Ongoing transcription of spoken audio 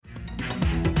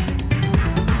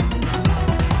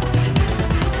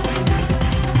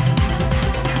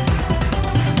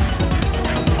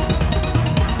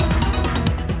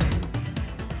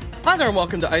there, and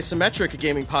welcome to Isometric, a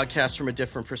gaming podcast from a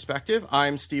different perspective.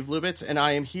 I'm Steve Lubitz, and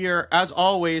I am here, as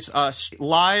always,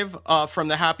 live from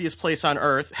the happiest place on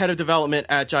Earth, head of development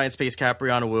at Giant Space Cat,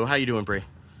 Brianna Wu. How you doing, Bri?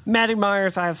 Maddie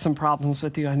Myers, I have some problems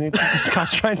with you I need to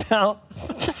discuss right now.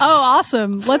 Oh,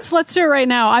 awesome. Let's do it right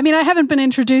now. I mean, I haven't been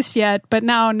introduced yet, but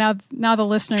now the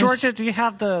listeners... Georgia, do you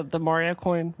have the Mario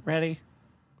coin ready?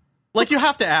 Like, you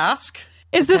have to ask.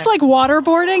 Is this like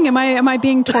waterboarding? Am I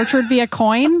being tortured via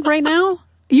coin right now?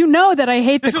 You know that I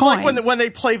hate the coin. This is like when they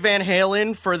play Van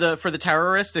Halen for the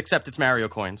terrorists, except it's Mario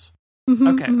coins. Mm-hmm,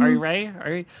 okay, mm-hmm. Are you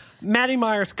ready? Maddie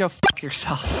Myers, go fuck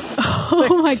yourself.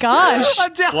 Oh my gosh.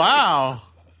 Wow.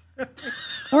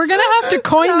 We're going to have to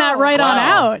coin that right on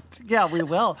out. Yeah, we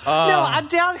will. No, I'm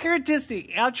down here at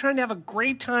Disney. I'm trying to have a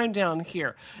great time down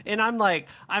here. And I'm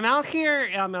out here,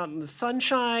 I'm out in the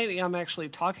sunshine, I'm actually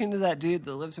talking to that dude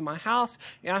that lives in my house,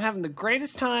 and I'm having the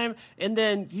greatest time. And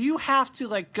then you have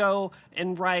to go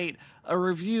and write a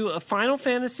review of Final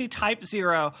Fantasy Type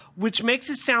 0, which makes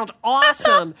it sound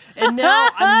awesome. And now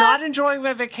I'm not enjoying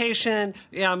my vacation.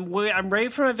 I'm ready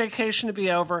for my vacation to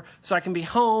be over so I can be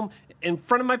home in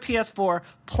front of my PS4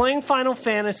 playing Final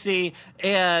Fantasy,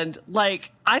 and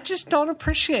I just don't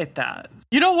appreciate that.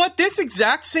 You know what? This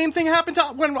exact same thing happened to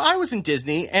when I was in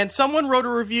Disney, and someone wrote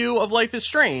a review of Life is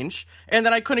Strange, and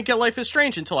then I couldn't get Life is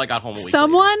Strange until I got home a week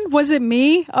later. Was it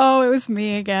me? Oh, it was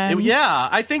me again. Yeah,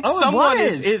 I think someone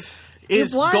is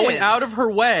going out of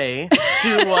her way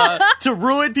to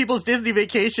ruin people's Disney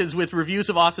vacations with reviews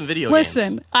of awesome video games.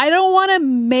 Listen, I don't want to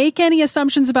make any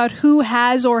assumptions about who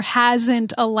has or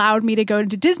hasn't allowed me to go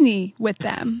to Disney with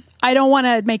them. I don't want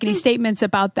to make any statements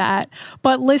about that.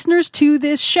 But listeners to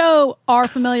this show are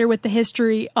familiar with the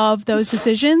history of those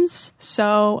decisions.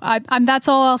 So that's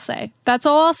all I'll say. That's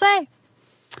all I'll say.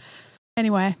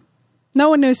 Anyway. No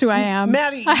one knows who I am.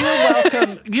 Maddie, you're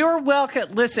welcome. You're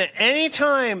welcome. Listen,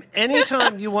 anytime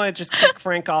you want to just kick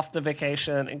Frank off the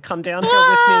vacation and come down here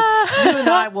with me, you and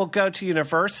I will go to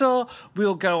Universal.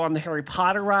 We'll go on the Harry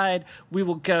Potter ride.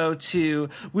 We'll do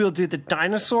the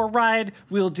dinosaur ride.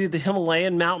 We'll do the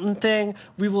Himalayan mountain thing.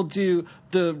 We will do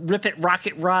the Rip It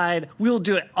Rocket ride. We'll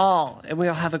do it all, and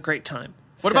we'll have a great time.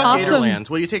 What about Gatorland?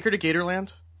 Will you take her to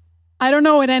Gatorland? I don't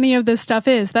know what any of this stuff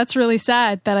is. That's really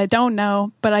sad that I don't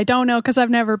know, but I don't know because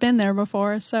I've never been there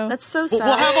before. So that's so sad.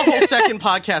 We'll have a whole second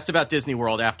podcast about Disney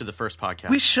World after the first podcast.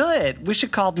 We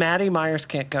should call Maddie Myers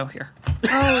Can't Go Here.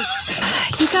 Oh,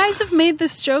 you guys have made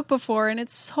this joke before, and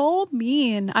it's so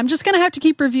mean. I'm just going to have to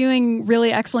keep reviewing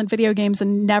really excellent video games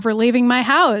and never leaving my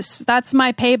house. That's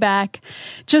my payback.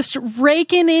 Just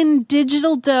raking in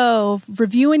digital dough,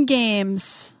 reviewing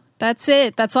games. That's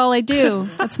it. That's all I do.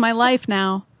 That's my life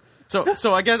now.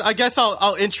 So I guess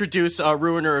I'll introduce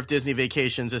ruiner of Disney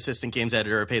Vacations, assistant games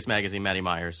editor at Pace Magazine, Maddie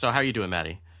Myers. So how are you doing,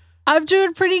 Maddie? I'm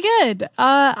doing pretty good.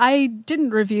 I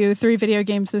didn't review 3 video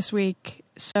games this week,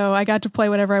 so I got to play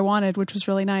whatever I wanted, which was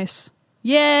really nice.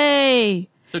 Yay!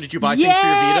 So did you buy things for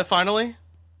your Vita finally?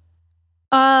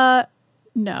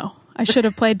 No. I should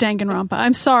have played Danganronpa.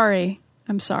 I'm sorry.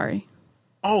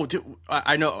 Oh,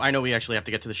 I know. We actually have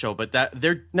to get to the show, but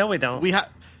no, we don't.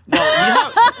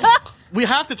 We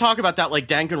have to talk about that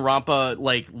Danganronpa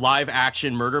live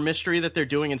action murder mystery that they're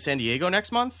doing in San Diego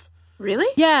next month. Really?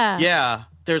 Yeah. Yeah.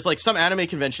 There's some anime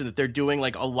convention that they're doing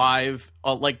a live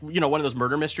one of those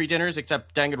murder mystery dinners,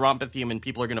 except Danganronpa theme, and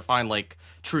people are going to find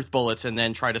truth bullets and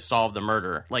then try to solve the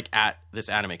murder at this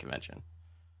anime convention.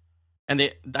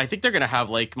 And I think they're going to have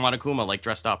Monokuma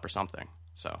dressed up or something.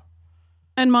 So.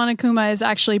 And Monokuma is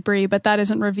actually Bri, but that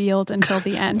isn't revealed until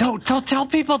the end. No, don't tell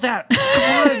people that.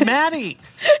 Come on, Maddie.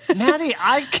 Maddie,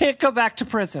 I can't go back to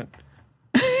prison.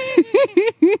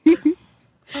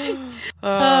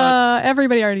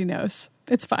 Everybody already knows.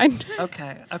 It's fine.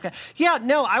 Okay. Yeah,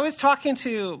 no, I was talking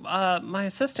to my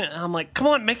assistant, and I'm like, come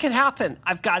on, make it happen.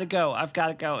 I've got to go.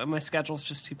 And my schedule's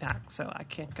just too packed, so I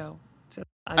can't go. So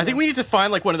I think we need to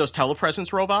find one of those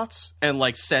telepresence robots and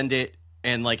send it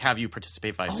and have you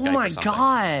participate via Skype or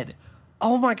something.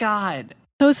 Oh my God.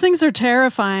 Those things are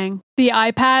terrifying. The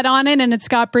iPad on it, and it's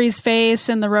got Bri's face,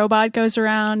 and the robot goes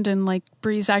around, and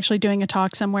Bri's actually doing a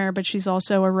talk somewhere, but she's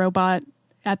also a robot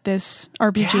at this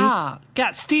RPG.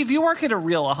 Yeah. Steve, you work at a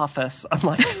real office,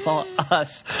 unlike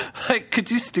us.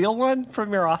 Could you steal one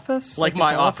from your office?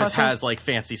 My office has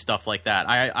fancy stuff like that.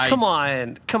 I Come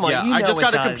on. Yeah, you know I just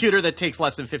got a does. computer that takes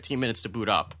less than 15 minutes to boot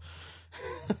up.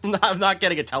 I'm not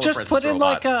getting a telepresence Just put in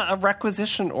robot. a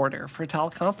requisition order for a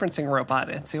teleconferencing robot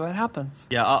and see what happens.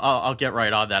 Yeah, I'll get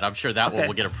right on that. I'm sure that one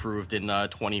will get approved in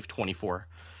 2024.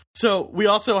 So we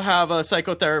also have a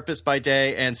psychotherapist by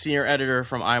day and senior editor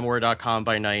from imware.com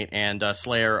by night and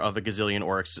slayer of a gazillion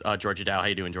orcs, Georgia Dow. How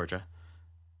you doing, Georgia?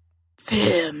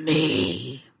 Fear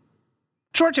me.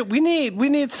 Georgia, we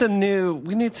need some new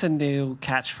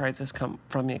catchphrases come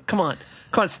from you. Come on,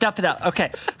 step it up.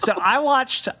 Okay, so I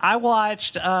watched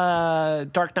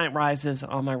Dark Knight Rises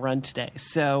on my run today.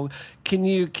 So can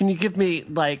you give me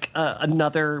like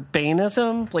another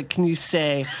Baneism? Like, can you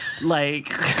say like,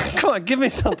 come on, give me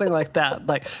something like that.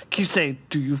 Like, can you say,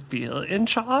 "Do you feel in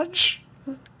charge"?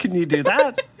 Can you do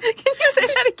that? Can you say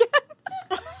that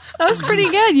again? That was pretty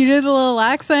good. You did a little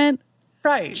accent.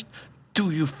 Right. Do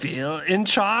you feel in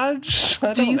charge?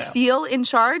 Do you feel in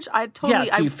charge?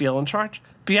 Yeah, do you feel in charge?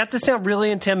 But you have to sound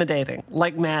really intimidating,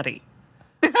 like Maddie.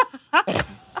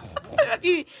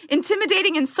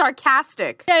 Intimidating and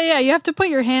sarcastic. Yeah, you have to put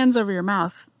your hands over your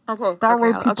mouth. Okay,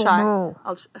 I'll try.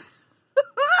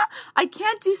 I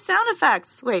can't do sound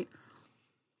effects. Wait.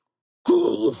 Do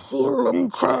you feel in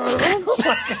charge? Oh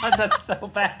my God, that's so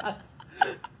bad.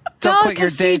 No,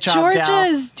 because Georgia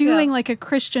is doing like a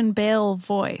Christian Bale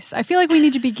voice. I feel like we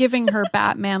need to be giving her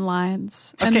Batman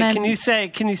lines. Okay, can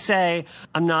you say,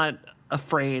 I'm not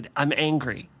afraid, I'm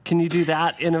angry? Can you do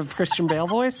that in a Christian Bale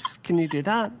voice? Can you do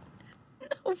that?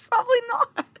 No, probably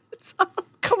not.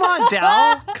 Come on,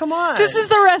 Dal. Come on. This is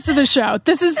the rest of the show.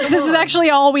 This is actually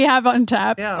all we have on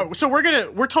tap. Yeah. Oh, so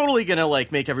we're totally gonna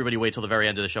like make everybody wait till the very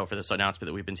end of the show for this announcement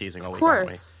that we've been teasing all week. Of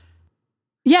course.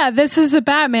 Yeah, this is a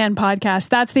Batman podcast.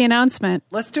 That's the announcement.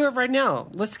 Let's do it right now.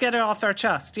 Let's get it off our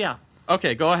chest. Yeah.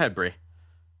 Okay, go ahead, Brie.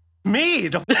 Me?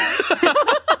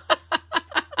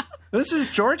 This is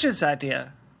George's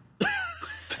idea.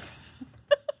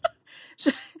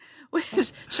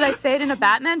 Should I say it in a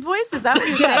Batman voice? Is that what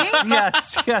you're saying?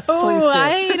 Yes, please Oh, do.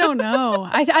 I don't know.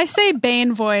 I say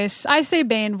Bane voice. I I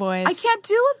can't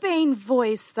do a Bane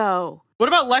voice, though. What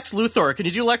about Lex Luthor? Can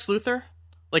you do Lex Luthor?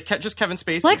 Like just Kevin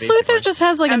Spacey. Lex basically. Luthor just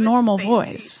has like Kevin a normal Spacey.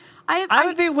 voice. I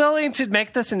would be willing to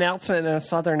make this announcement in a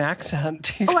southern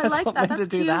accent. Do you I guys like want that. me That's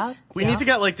to do cute. that? We need to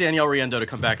get like Danielle Riendeau to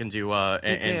come back and do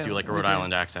and do. do like a We Rhode do.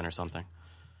 Island accent or something.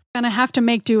 Gonna have to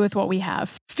make do with what we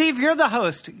have. Steve, you're the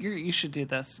host. You should do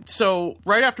this. So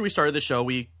right after we started the show,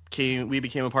 we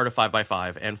became a part of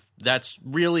 5x5, and that's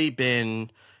really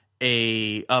been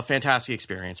a fantastic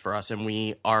experience for us, and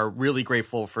we are really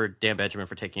grateful for Dan Benjamin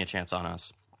for taking a chance on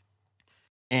us.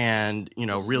 And,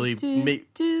 really...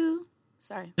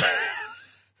 Sorry.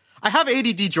 I have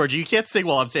ADD, Georgia. You can't sing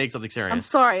while I'm saying something serious. I'm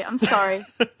sorry.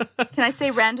 Can I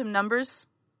say random numbers?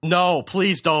 No,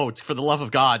 please don't. For the love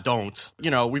of God, don't.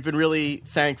 We've been really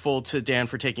thankful to Dan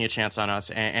for taking a chance on us,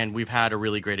 and we've had a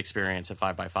really great experience at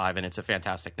 5x5, and it's a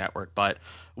fantastic network. But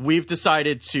we've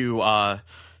decided to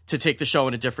take the show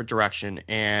in a different direction,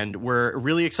 and we're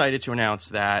really excited to announce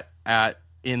that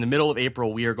in the middle of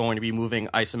April, we are going to be moving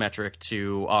Isometric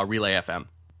to Relay FM.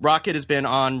 Rocket has been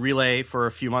on Relay for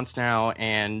a few months now,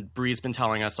 and Brie's been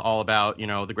telling us all about,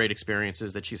 the great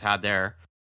experiences that she's had there.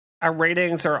 Our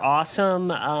ratings are awesome.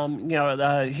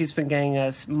 He's been getting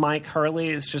us. Mike Hurley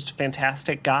is just a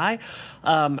fantastic guy.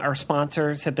 Our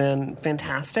sponsors have been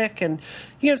fantastic, and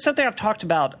something I've talked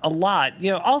about a lot.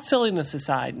 All silliness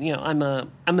aside, I'm a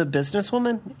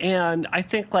businesswoman, and I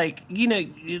think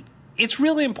it's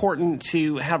really important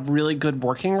to have really good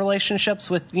working relationships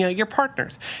with your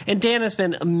partners. And Dan has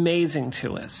been amazing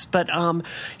to us. But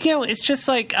it's just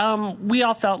we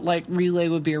all felt like Relay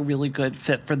would be a really good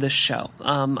fit for this show.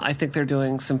 I think they're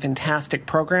doing some fantastic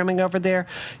programming over there.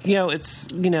 There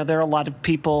are a lot of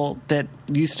people that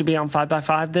used to be on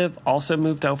 5x5 that have also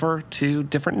moved over to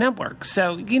different networks.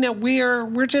 So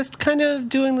we're just kind of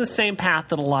doing the same path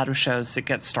that a lot of shows that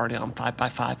get started on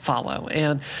 5x5 follow.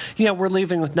 And we're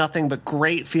leaving with nothing but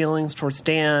great feelings towards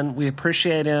Dan. We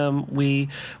appreciate him. We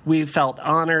felt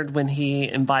honored when he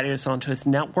invited us onto his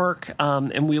network,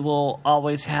 and we will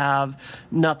always have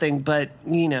nothing but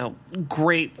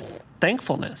great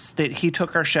thankfulness that he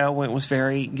took our show when it was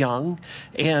very young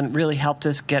and really helped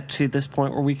us get to this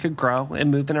point where we could grow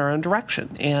and move in our own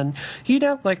direction. And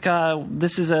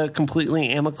this is a completely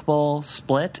amicable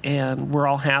split, and we're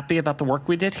all happy about the work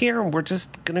we did here, and we're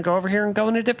just going to go over here and go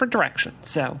in a different direction.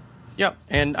 So Yeah,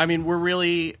 and I mean, we're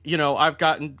really,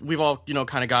 we've all,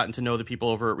 kind of gotten to know the people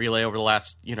over at Relay over the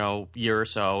last, year or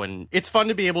so, and it's fun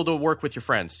to be able to work with your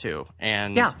friends too.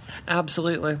 And yeah,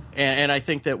 absolutely. And I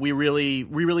think that we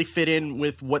really fit in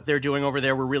with what they're doing over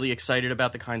there. We're really excited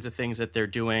about the kinds of things that they're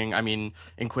doing. I mean,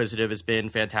 Inquisitive has been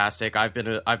fantastic. I've been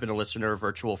a listener of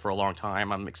Virtual for a long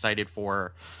time. I'm excited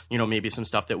for, maybe some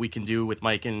stuff that we can do with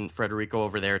Mike and Federico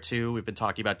over there too. We've been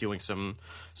talking about doing some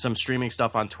streaming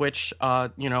stuff on Twitch,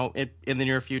 in the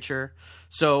near future.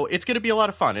 So it's going to be a lot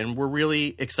of fun, and we're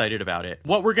really excited about it.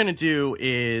 What we're going to do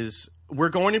is we're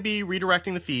going to be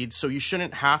redirecting the feed, so you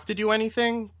shouldn't have to do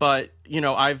anything. But,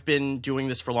 I've been doing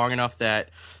this for long enough that,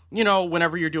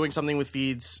 whenever you're doing something with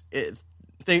feeds,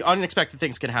 unexpected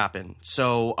things can happen.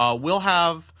 So we'll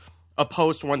have a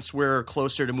post once we're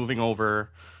closer to moving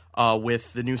over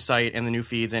with the new site and the new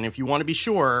feeds. And if you want to be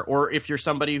sure, or if you're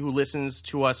somebody who listens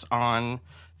to us on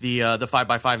the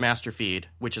 5x5 master feed,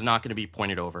 which is not going to be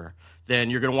pointed over, then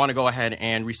you're going to want to go ahead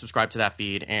and resubscribe to that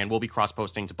feed, and we'll be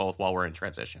cross-posting to both while we're in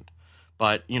transition.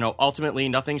 But, ultimately,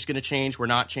 nothing's going to change. We're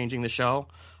not changing the show.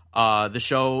 The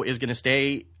show is going to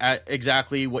stay at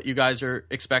exactly what you guys are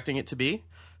expecting it to be.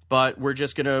 But we're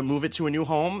just going to move it to a new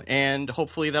home, and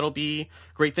hopefully that'll be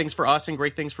great things for us and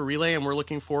great things for Relay, and we're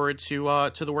looking forward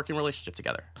to the working relationship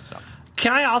together. So,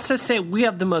 can I also say we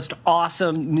have the most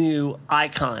awesome new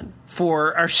icon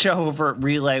for our show over at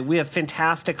Relay. We have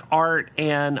fantastic art,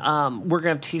 and we're going to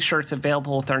have T-shirts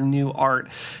available with our new art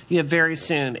very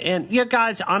soon. And,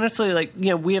 guys, honestly,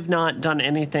 we have not done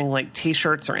anything like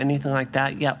T-shirts or anything like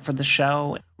that yet for the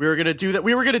show. We were going to do that.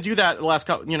 We were going to do that the last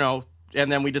couple, and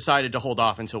then we decided to hold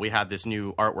off until we had this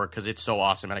new artwork because it's so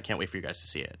awesome, and I can't wait for you guys to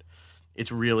see it.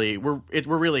 It's really we're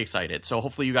really excited. So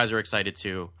hopefully you guys are excited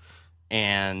too.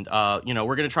 And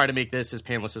we're going to try to make this as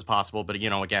painless as possible. But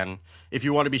again, if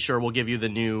you want to be sure, we'll give you the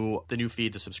new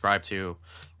feed to subscribe to,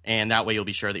 and that way you'll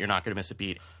be sure that you're not going to miss a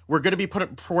beat. We're going to be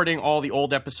porting all the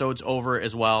old episodes over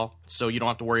as well, so you don't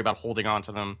have to worry about holding on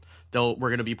to them. We're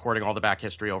going to be porting all the back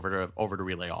history over to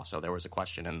Relay. Also, there was a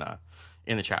question in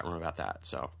the chat room about that.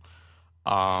 So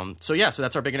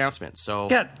that's our big announcement. So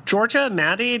yeah, Georgia,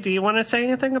 Maddie, do you want to say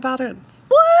anything about it?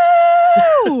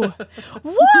 Woo!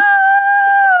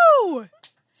 Woo!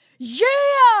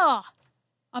 Yeah!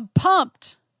 I'm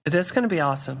pumped. It is going to be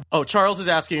awesome. Oh, Charles is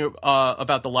asking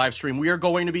about the live stream. We are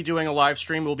going to be doing a live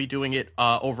stream. We'll be doing it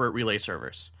over at Relay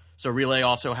servers. So Relay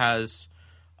also has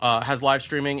live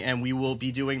streaming, and we will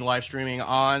be doing live streaming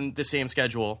on the same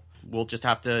schedule. We'll just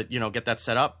have to, get that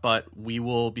set up, but we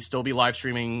will still be live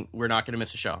streaming. We're not going to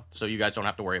miss a show, so you guys don't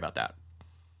have to worry about that.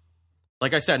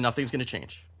 Like I said, nothing's going to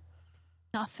change.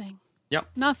 Nothing. Yep.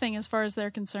 Nothing as far as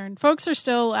they're concerned. Folks are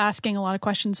still asking a lot of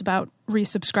questions about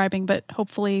resubscribing, but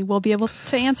hopefully we'll be able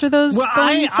to answer those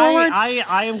going forward.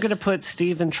 I am going to put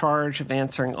Steve in charge of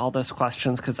answering all those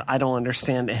questions because I don't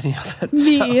understand any of it.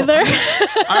 Me either.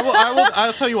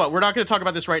 I'll tell you what. We're not going to talk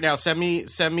about this right now. Send me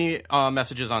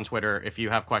messages on Twitter if you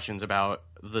have questions about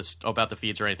the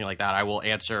feeds or anything like that. I will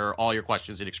answer all your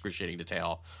questions in excruciating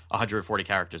detail, 140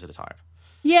 characters at a time.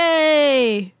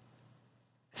 Yay!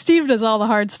 Steve does all the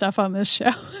hard stuff on this show.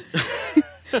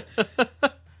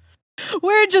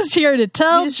 We're just here to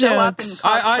tell jokes.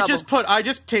 I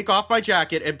just take off my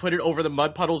jacket and put it over the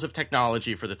mud puddles of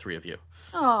technology for the three of you.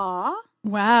 Aww.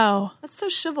 Wow. That's so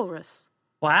chivalrous.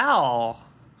 Wow.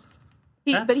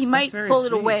 But he might pull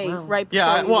it away right before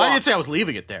I didn't say I was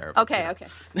leaving it there. Okay.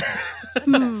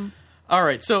 All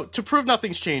right, so to prove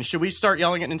nothing's changed, should we start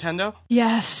yelling at Nintendo?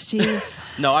 Yes, Steve.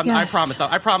 No, I promise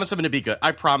I'm going to be good.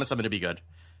 I promise I'm going to be good.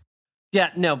 Yeah,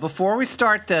 no, before we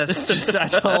start this,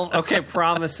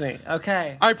 promise me.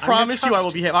 Okay. I promise you I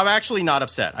will behave. I'm actually not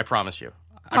upset. I promise you.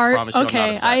 I promise you I'm not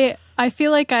upset. I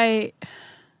feel like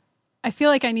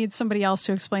I need somebody else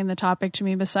to explain the topic to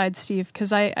me besides Steve,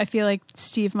 because I feel like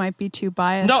Steve might be too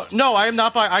biased. No, I am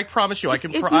not biased. I promise you. I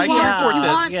can report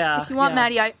this. If you want,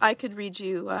 Maddie, I could read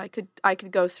you. I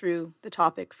could go through the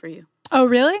topic for you. Oh,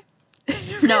 really?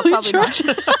 No, probably not.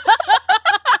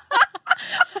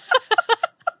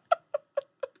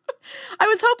 I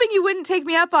was hoping you wouldn't take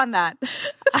me up on that.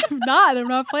 I'm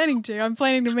not planning to. I'm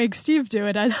planning to make Steve do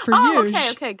it as per usual.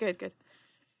 Okay, good. It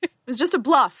was just a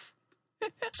bluff.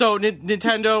 So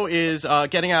Nintendo is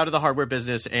getting out of the hardware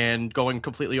business and going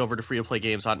completely over to free-to-play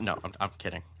games. I'm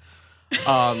kidding.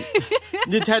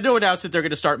 Nintendo announced that they're going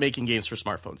to start making games for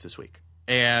smartphones this week.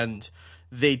 And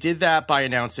they did that by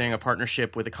announcing a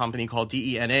partnership with a company called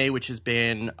DENA, which has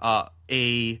been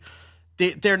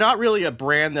they're not really a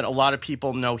brand that a lot of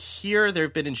people know here.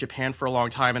 They've been in Japan for a long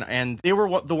time, and they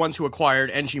were the ones who acquired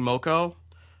Engimoko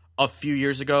a few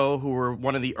years ago, who were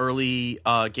one of the early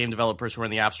game developers who were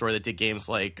in the App Store that did games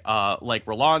like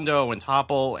Rolando and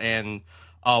Topple and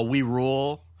We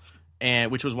Rule,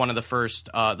 and which was one of the first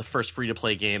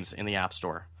free-to-play games in the App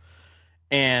Store.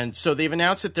 And so they've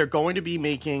announced that they're going to be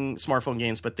making smartphone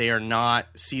games, but they are not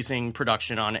ceasing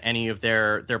production on any of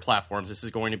their platforms. This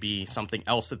is going to be something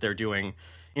else that they're doing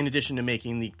in addition to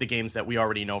making the games that we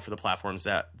already know for the platforms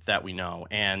that we know.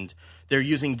 And they're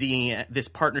using this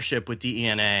partnership with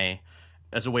DENA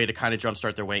as a way to kind of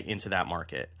jumpstart their way into that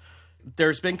market.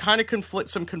 There's been kind of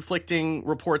some conflicting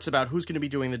reports about who's going to be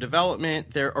doing the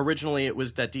development. Originally it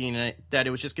was that it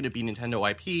was just going to be Nintendo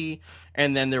IP,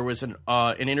 and then there was an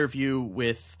interview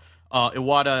with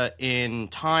Iwata in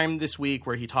Time this week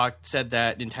where he said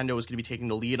that Nintendo was going to be taking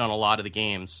the lead on a lot of the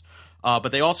games.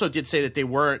 But they also did say that they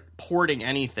weren't porting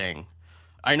anything.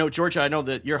 I know, Georgia, I know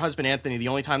that your husband, Anthony, the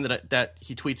only time that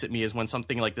he tweets at me is when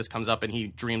something like this comes up and he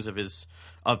dreams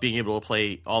of being able to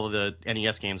play all of the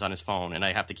NES games on his phone, and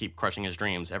I have to keep crushing his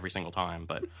dreams every single time.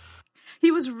 But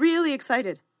he was really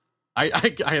excited.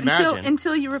 I imagine.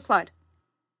 Until you replied.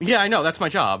 Yeah, I know. That's my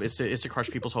job, is to crush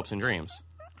people's hopes and dreams.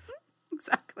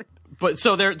 Exactly. But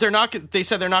so they're not. They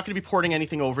said they're not going to be porting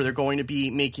anything over. They're going to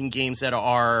be making games that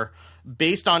are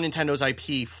based on Nintendo's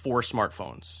IP for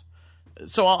smartphones.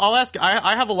 So I'll ask.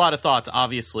 I have a lot of thoughts.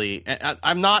 Obviously,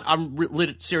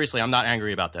 seriously, I'm not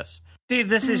angry about this. Steve,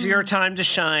 this is your time to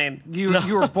shine.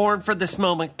 You were born for this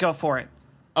moment. Go for it.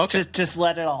 Okay, just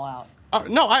let it all out.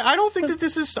 No, I don't think that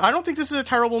this is. I don't think this is a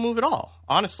terrible move at all.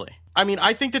 Honestly, I mean,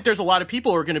 I think that there's a lot of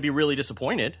people who are going to be really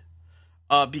disappointed.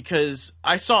 Because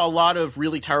I saw a lot of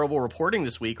really terrible reporting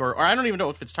this week, or I don't even know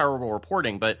if it's terrible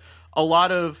reporting, but a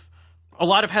lot of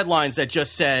headlines that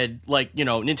just said, like,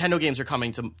 Nintendo games are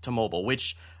coming to mobile,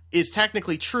 which is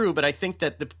technically true, but I think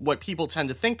that what people tend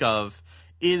to think of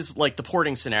is like the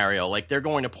porting scenario, like they're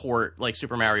going to port like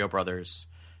Super Mario Brothers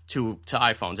to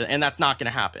iPhones, and that's not going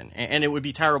to happen, and it would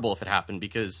be terrible if it happened,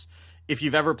 because if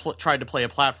you've ever tried to play a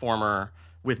platformer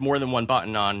with more than one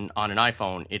button on an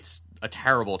iPhone, it's a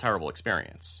terrible, terrible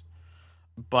experience.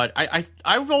 But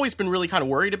I've always been really kind of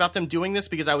worried about them doing this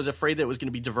because I was afraid that it was going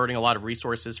to be diverting a lot of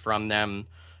resources from them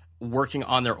working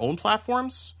on their own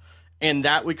platforms. And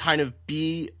that would kind of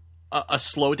be a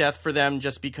slow death for them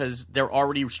just because they're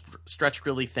already stretched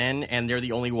really thin and they're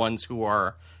the only ones who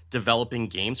are developing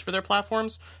games for their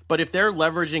platforms. But if they're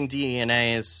leveraging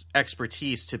DeNA's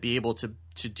expertise to be able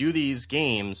to do these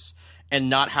games and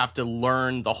not have to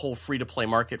learn the whole free-to-play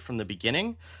market from the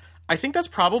beginning, I think that's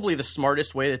probably the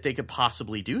smartest way that they could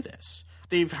possibly do this.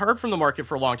 They've heard from the market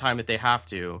for a long time that they have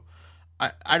to.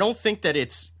 I don't think that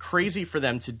it's crazy for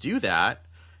them to do that.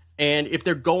 And if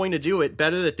they're going to do it,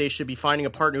 better that they should be finding a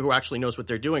partner who actually knows what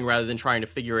they're doing rather than trying to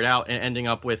figure it out and ending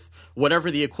up with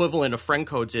whatever the equivalent of friend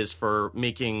codes is for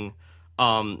making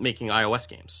iOS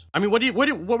games. I mean,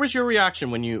 what was your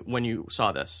reaction when you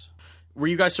saw this? Were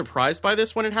you guys surprised by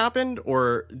this when it happened,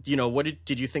 or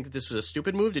did you think that this was a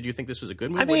stupid move? Did you think this was a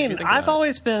good move? I mean, I've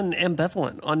always been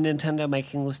ambivalent on Nintendo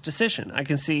making this decision. I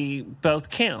can see both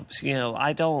camps.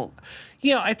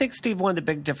 I think, Steve, one of the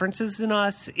big differences in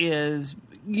us is,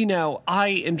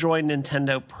 I enjoy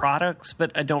Nintendo products,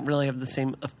 but I don't really have the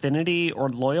same affinity or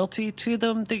loyalty to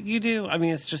them that you do. I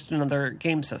mean, it's just another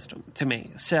game system to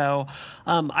me. So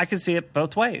I could see it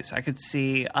both ways. I could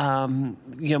see,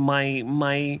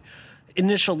 my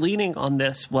initial leaning on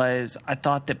this was I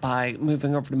thought that by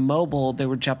moving over to mobile, they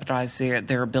would jeopardize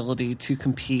their ability to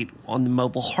compete on the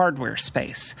mobile hardware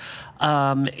space.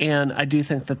 And I do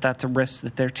think that that's a risk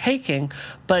that they're taking.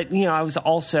 But, I was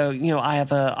also, I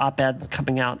have an op-ed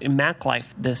coming out in Mac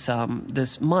Life this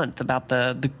month about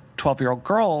the 12-year-old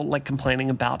girl complaining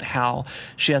about how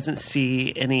she doesn't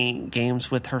see any games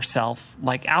with herself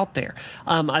out there.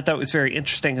 I thought it was very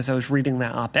interesting as I was reading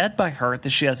that op-ed by her that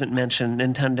she doesn't mention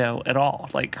Nintendo at all.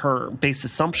 Her base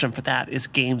assumption for that is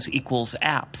games equals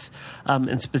apps,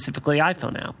 and specifically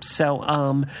iPhone apps. So,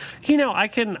 I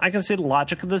can see the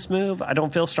logic of this move. I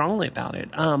don't feel strongly about it.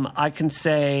 I can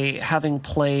say, having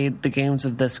played the games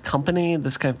of this company,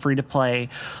 this kind of free-to-play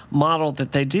model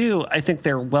that they do, I think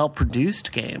they're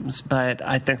well-produced games. But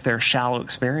I think they're shallow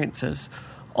experiences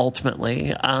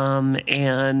ultimately. I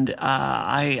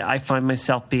find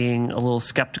myself being a little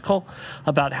skeptical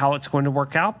about how it's going to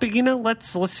work out. But,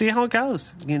 let's see how it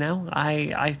goes.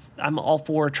 I'm all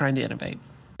for trying to innovate.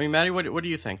 I mean, Maddie, what do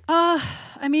you think?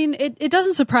 I mean, it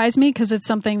doesn't surprise me because it's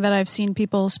something that I've seen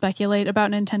people speculate about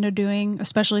Nintendo doing,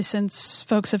 especially since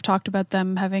folks have talked about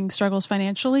them having struggles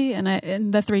financially, and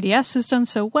the 3DS has done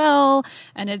so well,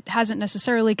 and it hasn't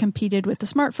necessarily competed with the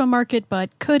smartphone market, but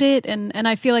could it? And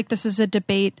I feel like this is a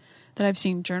debate that I've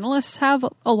seen journalists have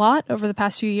a lot over the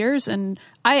past few years, and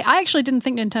I actually didn't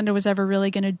think Nintendo was ever really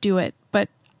going to do it, but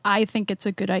I think it's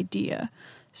a good idea.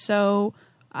 So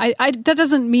that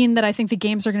doesn't mean that I think the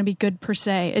games are going to be good per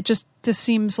se. This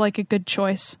seems like a good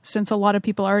choice since a lot of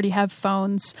people already have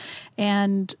phones,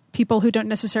 and people who don't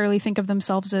necessarily think of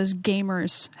themselves as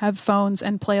gamers have phones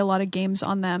and play a lot of games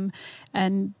on them.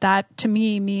 And that to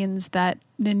me means that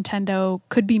Nintendo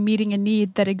could be meeting a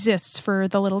need that exists for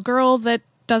the little girl that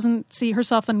doesn't see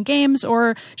herself in games,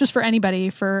 or just for anybody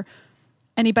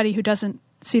who doesn't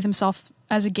see themselves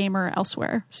as a gamer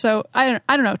elsewhere. So I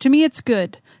don't know. To me, it's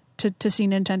good to see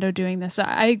Nintendo doing this.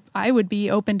 I would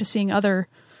be open to seeing other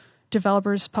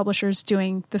developers, publishers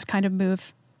doing this kind of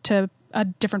move to a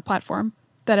different platform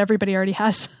that everybody already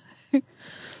has.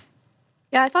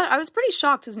 Yeah, I was pretty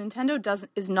shocked because Nintendo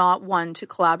is not one to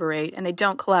collaborate, and they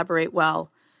don't collaborate well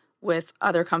with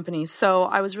other companies. So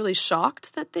I was really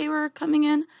shocked that they were coming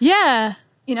in. Yeah.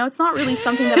 You know, it's not really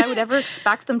something that I would ever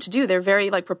expect them to do. They're very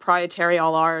like proprietary,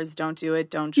 all ours. Don't do it.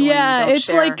 Don't join. Yeah, don't it's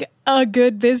share. like a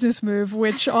good business move,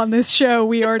 which on this show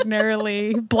we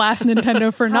ordinarily blast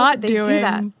Nintendo for not could they do doing.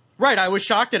 that? Right, I was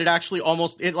shocked that it actually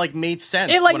made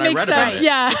sense It like when I makes read about sense. it.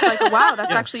 Yeah, It's like, wow,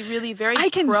 that's actually really very I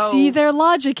can see their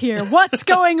logic here. What's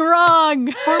going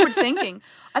wrong? forward thinking.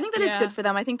 I think that it's Yeah. good for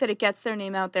them. I think that it gets their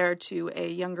name out there to a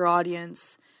younger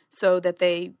audience so that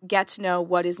they get to know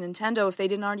what is Nintendo if they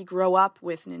didn't already grow up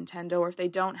with Nintendo or if they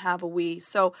don't have a Wii.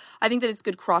 So I think that it's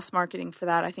good cross-marketing for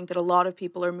that. I think that a lot of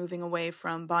people are moving away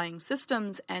from buying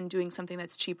systems and doing something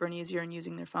that's cheaper and easier and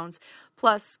using their phones.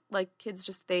 Plus, like kids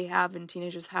and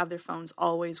teenagers have their phones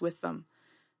always with them.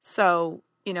 So,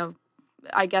 you know,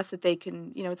 I guess that they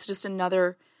can, you know, it's just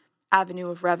another avenue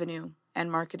of revenue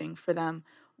and marketing for them.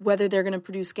 Whether they're going to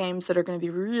produce games that are going to be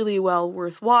really well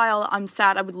worthwhile, I'm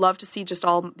sad. I would love to see just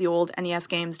all the old NES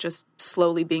games just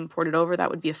slowly being ported over. That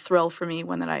would be a thrill for me,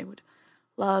 one that I would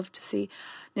love to see.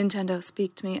 Nintendo,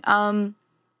 speak to me.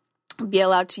 Be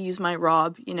allowed to use my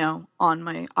Rob, you know, on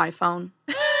my iPhone.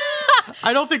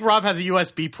 I don't think Rob has a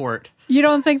USB port. You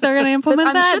don't think they're going to implement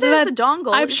I'm that? sure there's a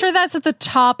dongle. I'm sure that's at the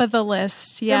top of the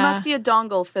list. Yeah, There must be a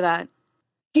dongle for that.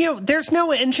 You know, there's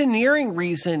no engineering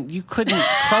reason you couldn't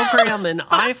program an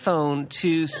iPhone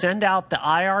to send out the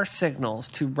IR signals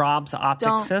to Rob's optic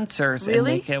sensors and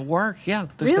Really? make it work. Yeah,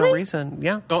 there's no Really? reason.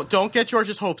 Yeah. Don't get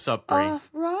George's hopes up, Brie.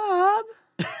 Rob.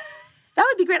 That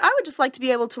would be great. I would just like to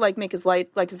be able to like make his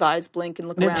eyes blink and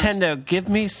look around. Nintendo, give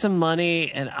me some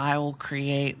money and I will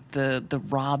create the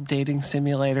Rob dating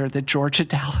simulator that Georgia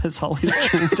Dow has always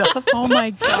dreamed of. Oh my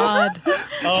god.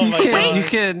 Oh my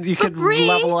god. You can Brie?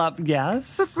 level up.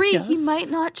 Yes. For free, yes. he might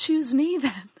not choose me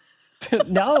then.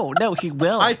 No, he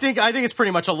will. I think it's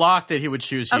pretty much a lock that he would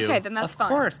choose you. Okay, then that's of fine.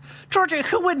 course. Georgia,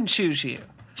 who wouldn't choose you?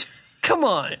 Come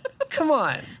on.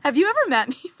 Have you ever met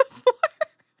me before?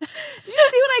 Did you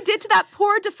see what I did to that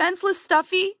poor defenseless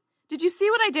Stuffy? Did you see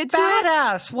what I did to it?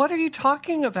 Badass. What are you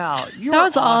talking about? You're That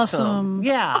was awesome.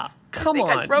 Yeah. Come think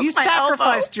I on. broke You my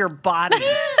sacrificed your body.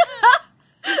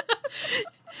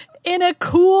 In a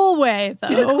cool way,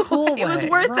 though. Cool It was way.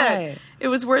 worth Right. it. It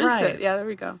was worth Right. it. Yeah, there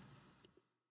we go.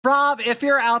 Rob, if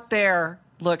you're out there,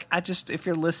 look, if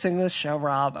you're listening to this show,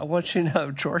 Rob, I want you to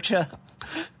know,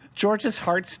 Georgia's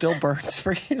heart still burns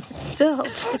for you. Still,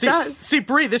 it does. See,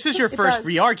 Brie, this is your It first does.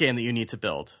 VR game that you need to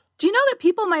build. Do you know that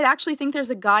people might actually think there's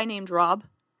a guy named Rob?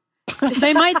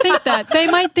 They might think that. They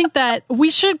might think that.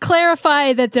 We should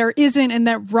clarify that there isn't and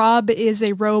that Rob is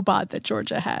a robot that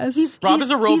Georgia has. Rob is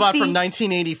a robot he's from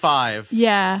 1985.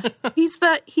 Yeah. He's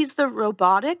the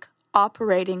robotic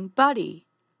operating buddy,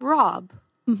 Rob.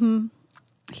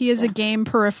 He is a game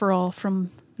peripheral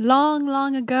from long,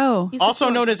 long ago. He's Also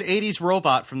a known as 80s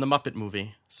Robot from the Muppet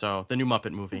movie. So, the new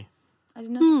Muppet movie. I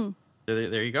didn't know.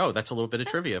 There you go. That's a little bit of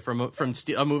trivia from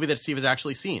a movie that Steve has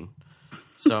actually seen.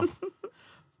 So,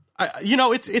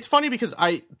 it's funny because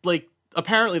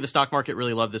apparently the stock market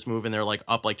really loved this move and they're like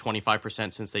up like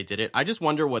 25% since they did it. I just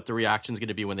wonder what the reaction is going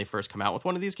to be when they first come out with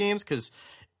one of these games because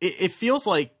it feels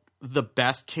like the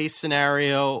best case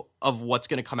scenario of what's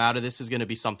going to come out of this is going to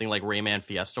be something like Rayman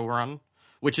Fiesta Run,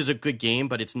 which is a good game,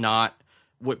 but it's not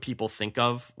what people think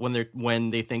of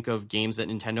when they think of games that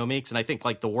Nintendo makes. And I think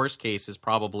like the worst case is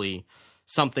probably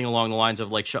something along the lines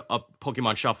of like a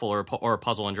Pokemon Shuffle or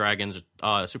Puzzle and Dragons,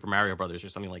 Super Mario Brothers or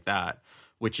something like that,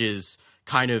 which is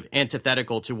kind of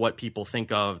antithetical to what people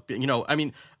think of. You know, I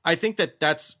mean, I think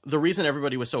that's the reason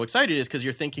everybody was so excited is because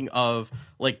you're thinking of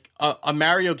like a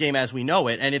Mario game as we know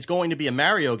it, and it's going to be a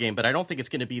Mario game, but I don't think it's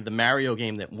going to be the Mario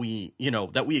game that we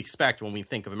expect when we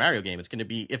think of a Mario game. It's going to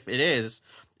be, if it is,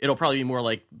 it'll probably be more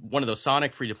like one of those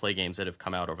Sonic free-to-play games that have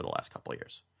come out over the last couple of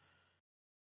years.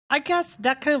 I guess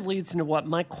that kind of leads into what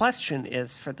my question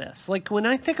is for this. Like, when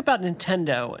I think about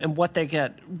Nintendo and what they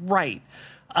get right,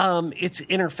 its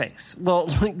interface. Well,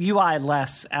 UI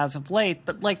less as of late,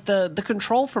 but like the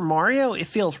control for Mario, it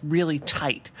feels really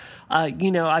tight.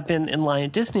 I've been in line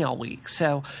at Disney all week,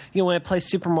 so when I play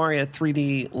Super Mario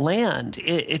 3D Land,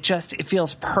 it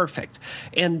feels perfect,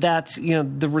 and that's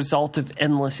the result of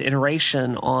endless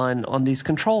iteration on these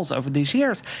controls over these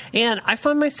years. And I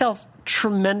find myself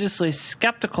tremendously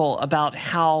skeptical about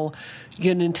how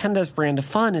Nintendo's brand of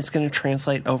fun is going to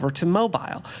translate over to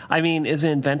mobile. I mean, is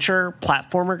an adventure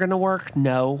platformer going to work?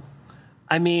 No.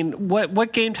 I mean,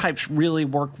 what game types really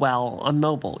work well on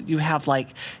mobile? You have like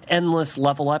endless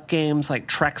level up games like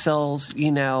Trexels.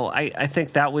 I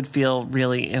think that would feel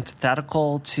really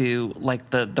antithetical to like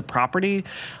the property.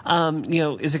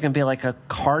 Is it going to be like a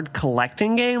card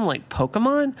collecting game like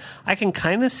Pokemon? I can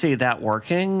kind of see that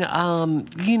working.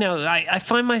 I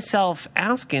find myself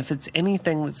asking if it's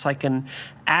anything that's like an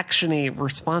action-y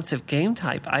responsive game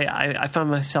type. I find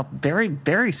myself very,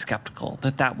 very skeptical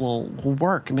that will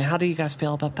work. I mean, how do you guys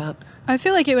feel about that? I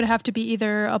feel like it would have to be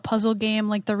either a puzzle game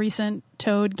like the recent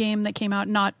Toad game that came out,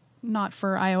 not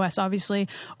for iOS, obviously,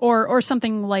 or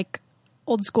something like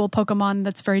old school Pokemon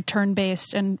that's very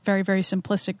turn-based and very, very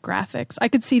simplistic graphics. I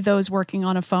could see those working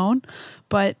on a phone,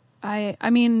 but I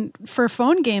mean, for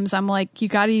phone games, I'm like, you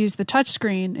got to use the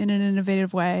touchscreen in an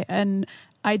innovative way, and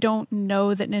I don't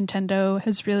know that Nintendo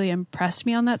has really impressed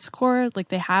me on that score. Like,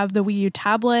 they have the Wii U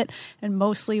tablet, and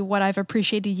mostly what I've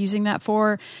appreciated using that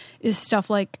for is stuff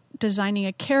like designing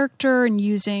a character and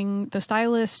using the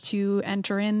stylus to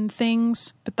enter in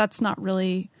things, but that's not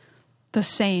really the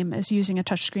same as using a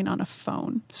touchscreen on a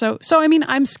phone. So I mean,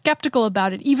 I'm skeptical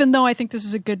about it, even though I think this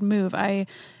is a good move.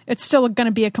 It's still going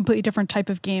to be a completely different type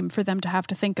of game for them to have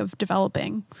to think of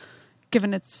developing,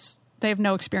 given they have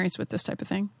no experience with this type of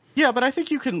thing. Yeah, but I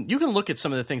think you can look at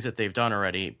some of the things that they've done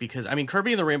already, because I mean,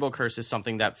 Kirby and the Rainbow Curse is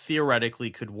something that theoretically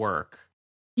could work.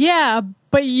 Yeah,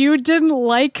 but you didn't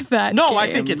like that No, game.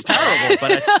 I think it's terrible,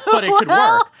 but it could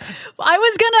work.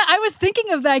 I was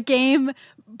thinking of that game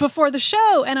before the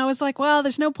show, and I was like, well,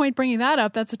 there's no point bringing that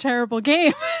up. That's a terrible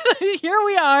game. Here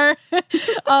we are.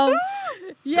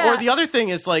 Yeah. Or the other thing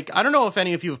is, like, I don't know if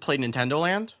any of you have played Nintendo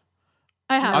Land.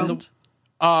 I haven't.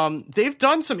 They've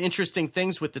done some interesting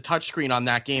things with the touchscreen on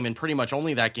that game, and pretty much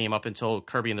only that game up until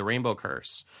Kirby and the Rainbow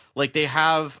Curse. Like, they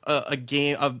have a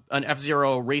game of an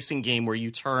F-Zero racing game where you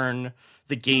turn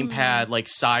the gamepad like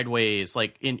sideways,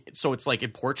 so it's like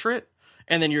in portrait,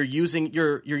 and then you're using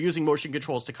motion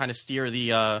controls to kind of steer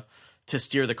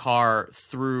the car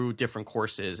through different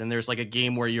courses. And there's like a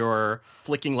game where you're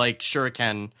flicking like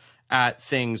shuriken at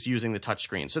things using the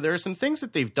touchscreen. So there are some things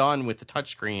that they've done with the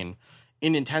touchscreen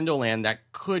in Nintendo Land that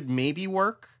could maybe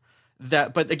work.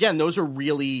 But again, those are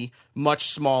really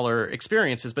much smaller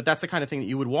experiences. But that's the kind of thing that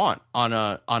you would want on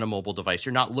a mobile device.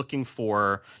 You're not looking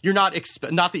for. Not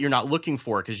that you're not looking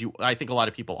for, because I think a lot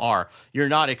of people are. You're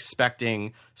not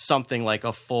expecting something like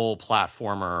a full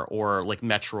platformer or like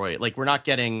Metroid. Like, we're not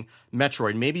getting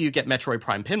Metroid. Maybe you get Metroid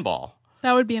Prime Pinball.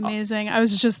 That would be amazing. I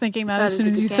was just thinking that as soon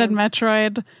as you said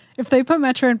Metroid. If they put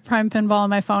Metroid Prime Pinball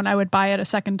on my phone, I would buy it a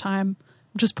second time.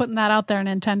 I'm just putting that out there,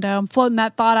 Nintendo. I'm floating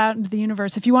that thought out into the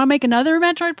universe. If you want to make another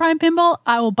Metroid Prime Pinball,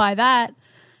 I will buy that.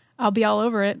 I'll be all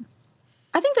over it.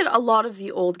 I think that a lot of the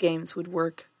old games would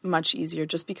work much easier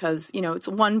just because, it's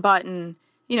one button,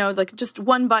 like just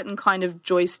one button kind of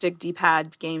joystick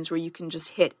D-pad games where you can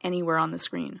just hit anywhere on the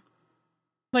screen.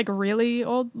 Like really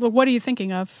old? What are you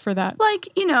thinking of for that? Like,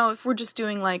 if we're just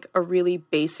doing like a really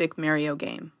basic Mario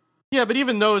game. Yeah, but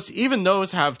even those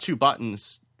have two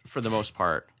buttons for the most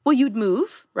part. Well, you'd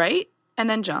move, right? And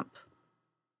then jump.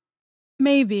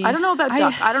 Maybe. I don't know about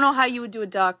duck. I don't know how you would do a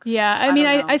duck. Yeah,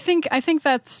 I think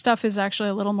that stuff is actually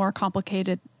a little more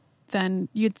complicated than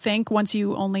you'd think once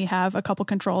you only have a couple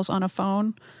controls on a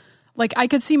phone. Like, I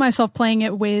could see myself playing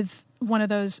it with one of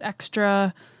those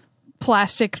extra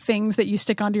plastic things that you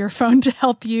stick onto your phone to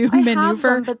help you maneuver. Have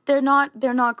them, but they're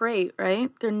not great, right?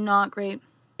 They're not great.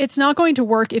 It's not going to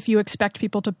work if you expect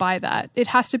people to buy that. It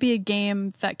has to be a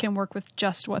game that can work with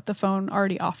just what the phone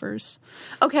already offers.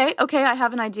 Okay, I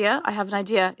have an idea.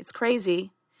 It's crazy.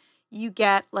 You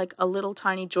get like a little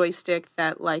tiny joystick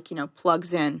that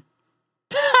plugs in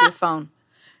to your phone.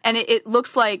 And it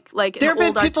looks like an old Atari. There have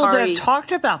been people that have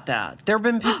talked about that.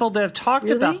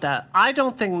 Really? About that. I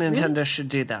don't think Nintendo should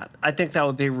do that. I think that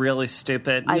would be really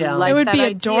stupid. It would be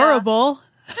adorable.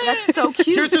 That's so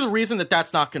cute. Here's the reason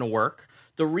that's not going to work.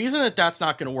 The reason that's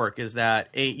not going to work is that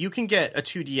you can get a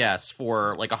 2DS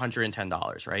for like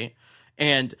 $110, right?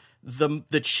 And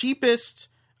the cheapest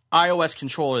iOS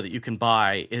controller that you can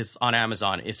buy is on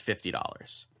Amazon is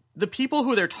 $50. The people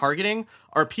who they're targeting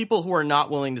are people who are not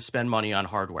willing to spend money on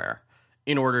hardware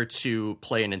in order to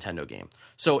play a Nintendo game.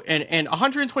 So, and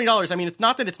 $120, I mean, it's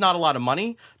not that it's not a lot of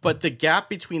money, but the gap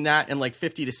between that and like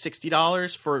 $50 to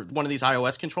 $60 for one of these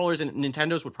iOS controllers, and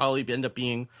Nintendo's would probably end up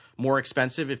being more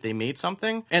expensive if they made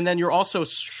something. And then you're also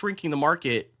shrinking the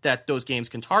market that those games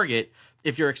can target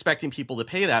if you're expecting people to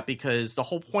pay that, because the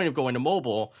whole point of going to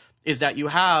mobile is that you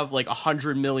have like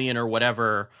 100 million or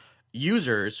whatever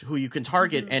users who you can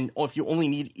target, and if you only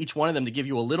need each one of them to give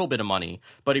you a little bit of money,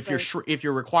 but if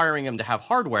you're requiring them to have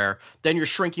hardware, then you're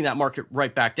shrinking that market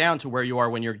right back down to where you are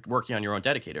when you're working on your own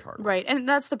dedicated hardware. Right, and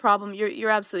that's the problem. You're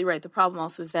absolutely right. The problem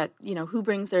also is that, you know, who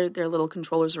brings their little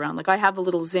controllers around? Like, I have the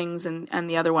little Zings and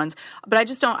the other ones, but I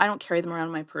don't carry them around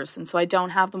in my person, so I don't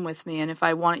have them with me. And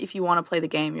if you want to play the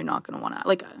game, you're not going to want to,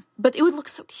 like, but it would look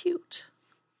so cute.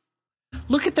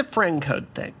 Look at the friend code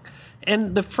thing.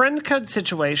 And the friend code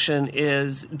situation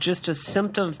is just a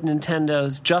symptom of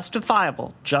Nintendo's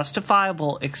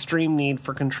justifiable extreme need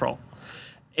for control.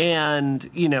 And,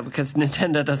 you know, because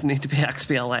Nintendo doesn't need to be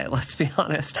XBLA, let's be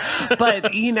honest.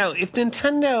 But, you know, if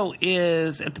Nintendo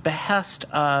is at the behest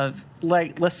of,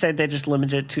 like, let's say they just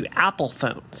limited it to Apple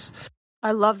phones.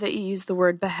 I love that you use the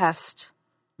word behest.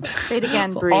 Say it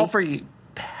again, Brie. All for you.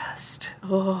 Behest.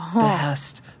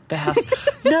 Behest.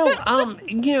 No,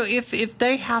 you know, if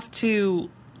they have to,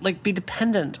 like, be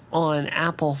dependent on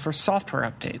Apple for software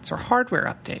updates or hardware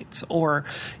updates or,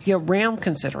 you know, RAM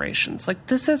considerations, like,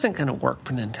 this isn't going to work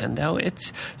for Nintendo.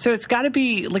 It's got to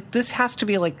be, like, this has to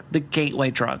be, like, the gateway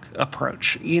drug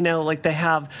approach. You know, like, they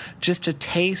have just a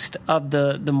taste of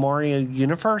the Mario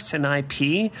universe and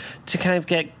IP to kind of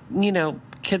get, you know,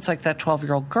 kids like that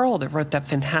 12-year-old girl that wrote that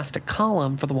fantastic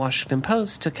column for the Washington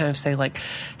Post to kind of say, like,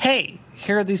 hey,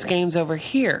 here are these games over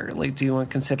here. Like, do you want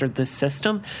to consider this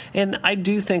system? And I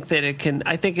do think that it can,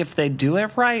 I think if they do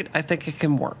it right, I think it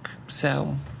can work.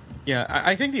 So, yeah,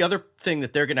 I think the other thing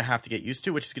that they're going to have to get used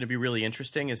to, which is going to be really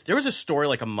interesting, is there was a story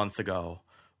like a month ago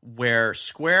where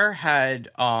Square had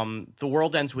The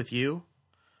World Ends With You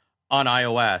on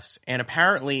iOS, and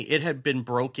apparently it had been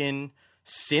broken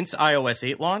since iOS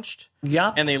 8 launched.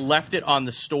 Yeah. And they left it on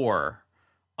the store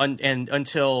and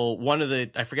until one of the,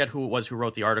 I forget who it was who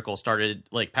wrote the article, started,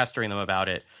 like, pestering them about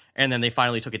it, and then they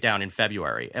finally took it down in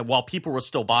February, and while people were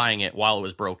still buying it while it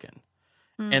was broken.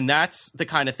 And that's the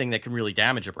kind of thing that can really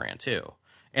damage a brand too.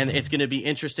 And it's going to be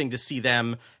interesting to see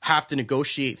them have to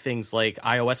negotiate things like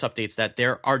iOS updates that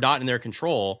are not in their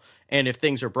control. And if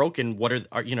things are broken, what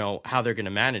are you know, how they're going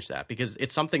to manage that? Because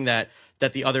it's something that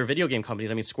the other video game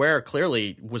companies, I mean, Square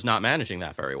clearly was not managing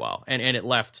that very well. And it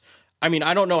left, I mean,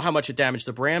 I don't know how much it damaged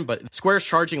the brand, but Square's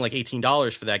charging like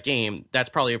 $18 for that game. That's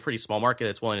probably a pretty small market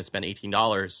that's willing to spend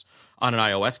 $18 on an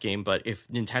iOS game. But if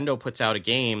Nintendo puts out a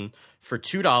game for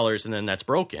 $2 and then that's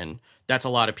broken, that's a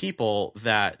lot of people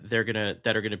that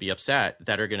are gonna be upset,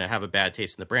 that are gonna have a bad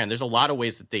taste in the brand. There's a lot of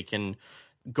ways that they can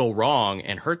go wrong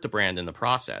and hurt the brand in the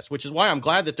process, which is why I'm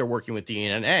glad that they're working with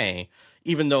DNA,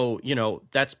 even though, you know,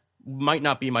 that's might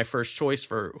not be my first choice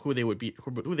for who they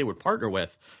would partner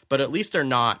with, but at least they're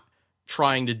not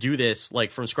trying to do this like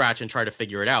from scratch and try to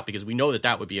figure it out, because we know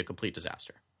that would be a complete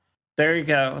disaster. There you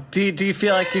go. Do you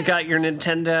feel like you got your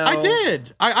Nintendo? I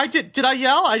did. I did. Did I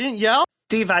yell? I didn't yell.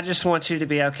 Steve, I just want you to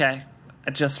be okay.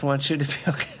 I just want you to be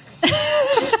okay.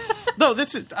 No,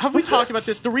 have we talked about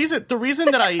this? The reason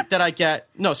that I get,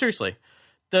 no, seriously,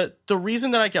 the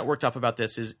reason that I get worked up about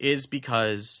this is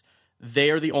because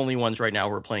they are the only ones right now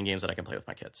who are playing games that I can play with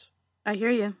my kids. I hear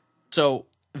you. So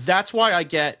that's why I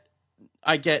get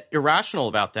irrational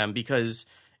about them, because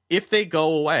if they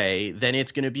go away, then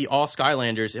it's going to be all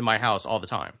Skylanders in my house all the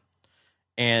time.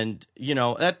 And, you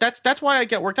know, that's why I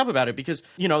get worked up about it, because,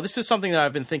 you know, this is something that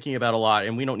I've been thinking about a lot,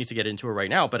 and we don't need to get into it right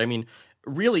now. But I mean,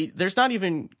 really, there's not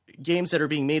even games that are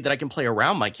being made that I can play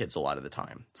around my kids a lot of the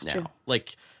time now. True.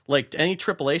 Like any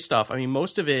AAA stuff. I mean,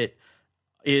 most of it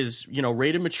is, you know,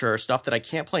 rated mature stuff that I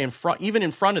can't play even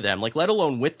in front of them, like, let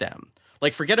alone with them.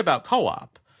 Like, forget about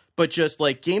co-op, but just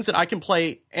like games that I can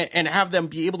play and have them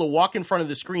be able to walk in front of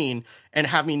the screen and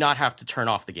have me not have to turn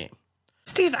off the game.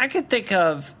 Steve, I could think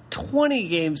of 20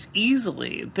 games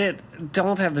easily that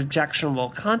don't have objectionable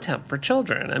content for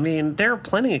children. I mean, there are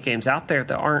plenty of games out there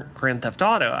that aren't Grand Theft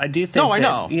Auto. I do think I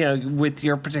know. You know, with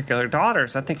your particular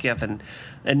daughters, I think you have an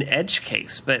edge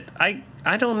case. But I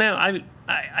don't know.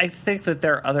 I think that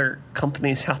there are other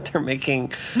companies out there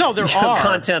making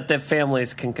content that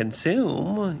families can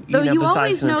consume. Though you besides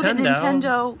always know Nintendo. that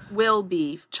Nintendo will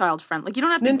be child friendly. Like, you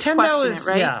don't have to Nintendo question is, it,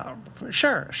 right? Yeah,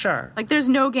 sure. Like, there's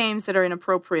no games that are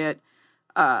inappropriate.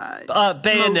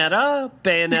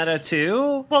 Bayonetta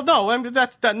 2. Well, no, I mean,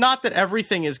 that's not that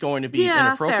everything is going to be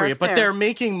inappropriate, but they're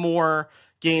making more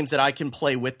games that I can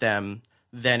play with them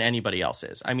than anybody else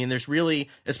is. I mean, there's really,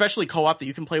 especially co-op that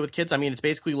you can play with kids. I mean, it's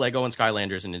basically Lego and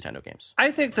Skylanders and Nintendo games.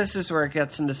 I think this is where it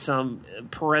gets into some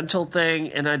parental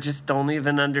thing, and I just don't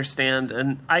even understand.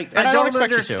 And I don't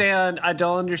understand. I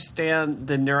don't understand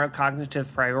the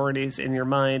neurocognitive priorities in your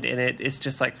mind, and it's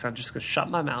just like, so I'm just going to shut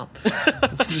my mouth.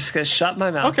 I'm just going to shut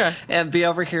my mouth. Okay. And be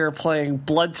over here playing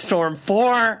Bloodstorm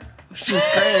 4. Which is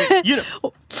great.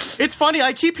 It's funny.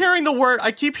 I keep hearing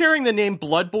the name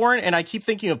Bloodborne, and I keep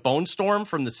thinking of Bone Storm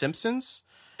from The Simpsons.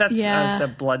 I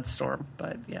said Bloodstorm,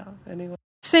 but yeah. Anyway.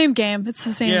 Same game. It's the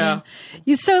same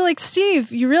game. So, like,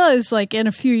 Steve, you realize, like, in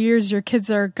a few years, your kids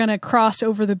are going to cross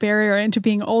over the barrier into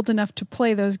being old enough to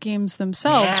play those games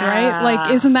themselves, right?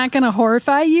 Like, isn't that going to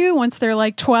horrify you once they're,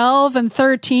 like, 12 and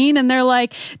 13 and they're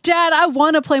like, Dad, I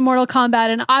want to play Mortal Kombat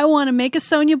and I want to make a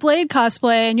Sonya Blade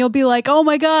cosplay. And you'll be like, oh,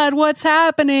 my God, what's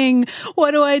happening? What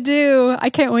do I do?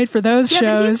 I can't wait for those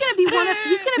shows. But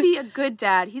he's going to be a good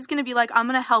dad. He's going to be like, I'm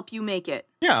going to help you make it.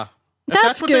 Yeah. If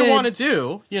that's what good. they want to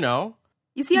do, you know.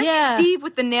 You see, I see Steve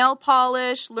with the nail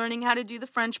polish, learning how to do the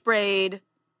French braid.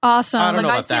 Awesome. I don't know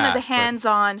I about see him as a that,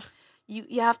 hands-on.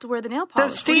 You have to wear the nail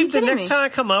polish. So, Steve, the next time I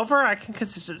come over, I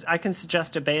can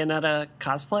suggest a Bayonetta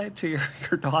cosplay to your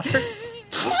daughters.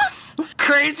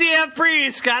 Crazy Aunt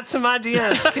Bree's got some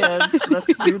ideas, kids.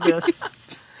 Let's do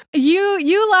this.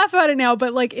 You laugh about it now,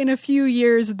 but like in a few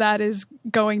years, that is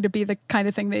going to be the kind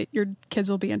of thing that your kids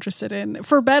will be interested in,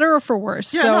 for better or for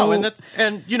worse. Yeah, so,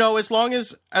 and you know, as long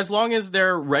as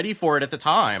they're ready for it at the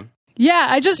time. Yeah,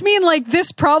 I just mean like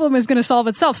this problem is going to solve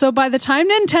itself. So by the time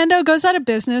Nintendo goes out of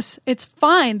business, it's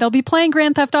fine. They'll be playing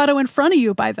Grand Theft Auto in front of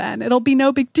you by then. It'll be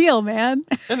no big deal, man.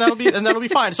 And that'll be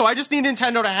fine. So I just need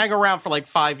Nintendo to hang around for like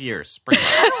 5 years. Pretty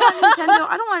much.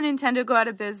 I don't want Nintendo to go out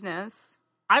of business.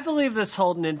 I believe this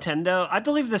whole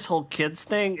kids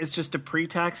thing is just a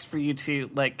pretext for you to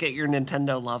like get your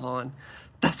Nintendo love on.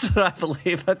 That's what I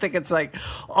believe. I think it's like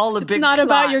all the big. It's not plot,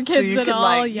 about your kids so you at could, all.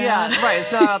 Like, yeah, right.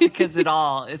 It's not about the kids at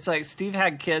all. It's like Steve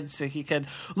had kids, so he could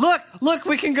look.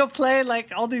 We can go play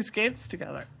like all these games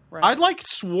together. Right. I'd like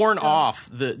sworn off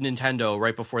the Nintendo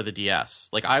right before the DS.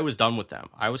 Like I was done with them.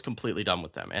 I was completely done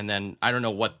with them. And then I don't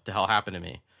know what the hell happened to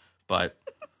me, but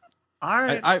all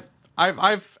right.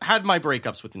 I've had my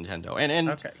breakups with Nintendo, and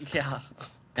okay, yeah.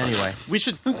 Anyway, we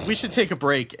should take a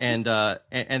break and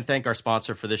thank our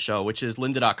sponsor for this show, which is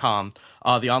Lynda.com,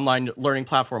 the online learning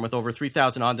platform with over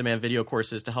 3,000 on-demand video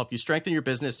courses to help you strengthen your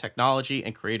business, technology,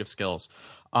 and creative skills.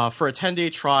 For a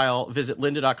 10-day trial, visit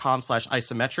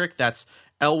lynda.com/isometric. That's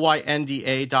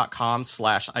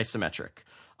lynda.com/isometric.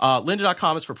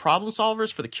 Lynda.com is for problem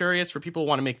solvers, for the curious, for people who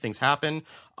want to make things happen.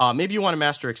 Maybe you want to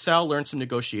master Excel, learn some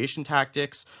negotiation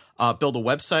tactics, build a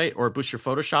website, or boost your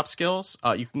Photoshop skills.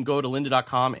 You can go to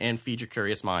lynda.com and feed your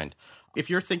curious mind. If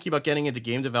you're thinking about getting into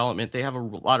game development, they have a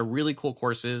lot of really cool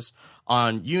courses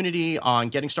on Unity, on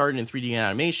getting started in 3D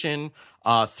animation,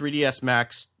 3ds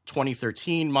Max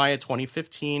 2013, Maya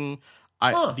 2015.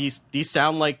 These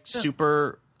sound like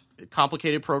super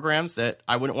complicated programs that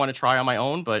I wouldn't want to try on my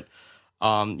own, but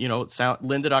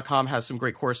Lynda.com has some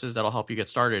great courses that'll help you get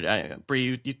started.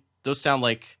 Bree, those sound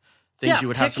like things you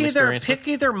would have some experience with. Pick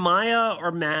either Maya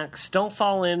or Max. Don't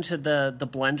fall into the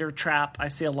Blender trap. I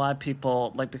see a lot of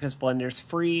people, like, because Blender's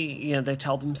free, they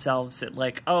tell themselves that,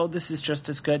 like, oh, this is just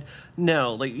as good.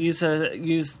 No, like, use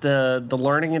the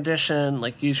Learning Edition,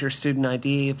 like, use your student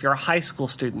ID. If you're a high school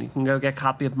student, you can go get a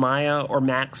copy of Maya or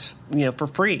Max, for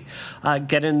free.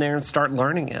 Get in there and start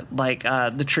learning it. Like,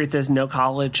 the truth is, no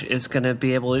college is going to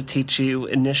be able to teach you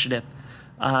initiative.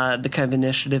 The kind of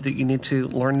initiative that you need to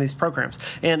learn these programs.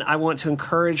 And I want to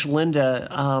encourage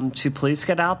Lynda to please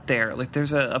get out there. Like,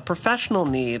 there's a professional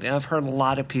need. I've heard a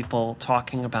lot of people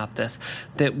talking about this,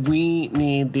 that we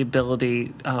need the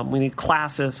ability, we need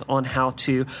classes on how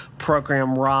to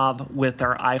program Rob with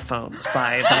our iPhones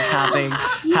by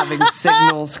having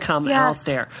signals come out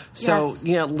there. So,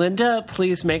 Lynda,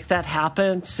 please make that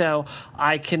happen so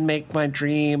I can make my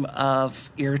dream of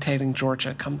irritating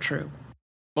Georgia come true.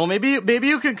 Well, maybe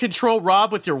you can control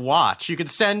Rob with your watch. You could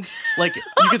send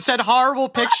horrible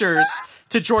pictures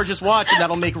to Georgia's watch, and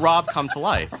that'll make Rob come to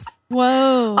life.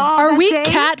 Whoa! Are we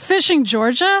catfishing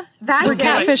Georgia? We're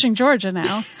catfishing Georgia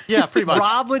now. Yeah, pretty much.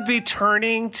 Rob would be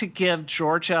turning to give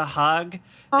Georgia a hug,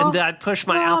 and then I'd push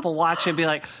my Apple Watch and be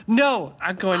like, "No,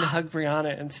 I'm going to hug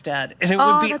Brianna instead," and it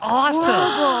would be awesome.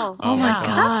 Horrible. Oh my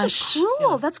gosh, that's just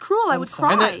cruel. Yeah. That's cruel. I would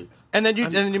cry. And then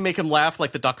you make him laugh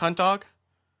like the Duck Hunt dog.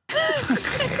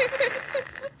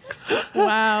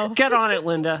 Wow. Get on it,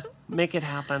 Lynda. Make it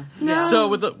happen. No. Yeah. So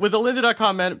with the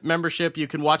Lynda.com membership, you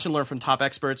can watch and learn from top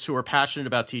experts who are passionate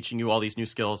about teaching you all these new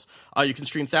skills. You can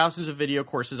stream thousands of video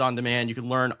courses on demand. You can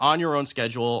learn on your own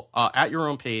schedule, at your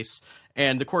own pace.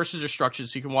 And the courses are structured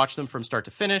so you can watch them from start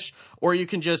to finish, or you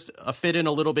can just fit in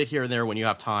a little bit here and there when you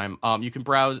have time. You can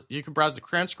browse the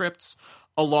transcripts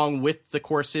along with the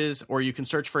courses, or you can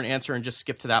search for an answer and just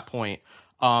skip to that point.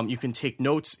 You can take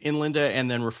notes in Lynda and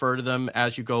then refer to them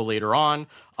as you go later on.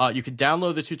 You can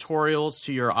download the tutorials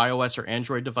to your iOS or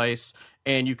Android device,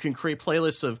 and you can create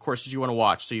playlists of courses you want to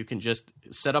watch. So you can just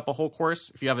set up a whole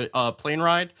course. If you have a plane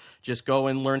ride, just go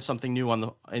and learn something new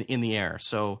in the air.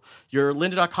 So your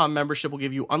lynda.com membership will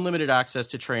give you unlimited access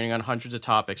to training on hundreds of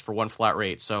topics for one flat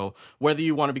rate. So whether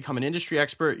you want to become an industry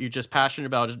expert, you're just passionate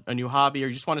about a new hobby, or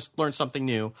you just want to learn something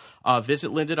new,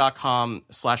 visit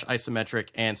lynda.com/isometric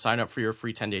and sign up for your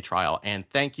free 10-day trial. And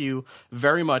thank you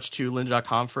very much to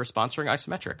lynda.com for sponsoring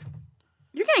Isometric.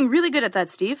 You're getting really good at that,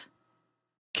 Steve.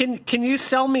 Can you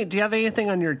sell me? Do you have anything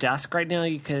on your desk right now?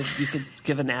 You could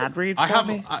give an ad read for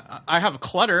me. I have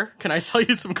clutter. Can I sell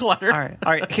you some clutter? All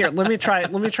right. Here, let me try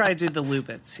to do the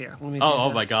Lubitz here. Let me.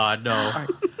 Oh my God, no! All right.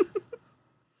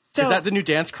 So, is that the new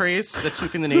dance craze that's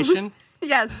sweeping the nation?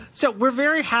 Yes. So we're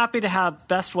very happy to have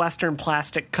Best Western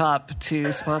Plastic Cup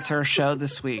to sponsor our show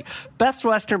this week. Best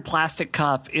Western Plastic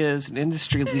Cup is an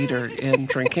industry leader in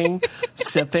drinking,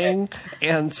 sipping,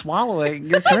 and swallowing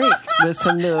your drink with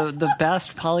some of the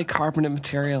best polycarbonate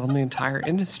material in the entire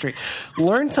industry.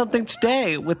 Learn something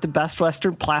today with the Best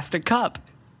Western Plastic Cup.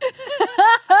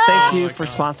 Thank you for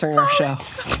sponsoring our show.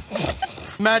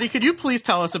 Maddie, could you please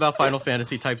tell us about Final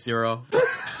Fantasy Type 0?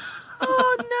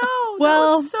 Oh, no. Well,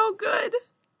 that was so good.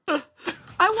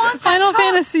 I want Final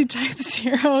Fantasy Type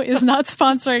 0 is not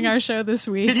sponsoring our show this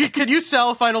week. Could you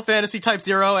sell Final Fantasy Type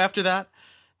 0 after that?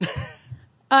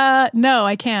 No,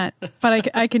 I can't.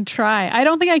 But I can try. I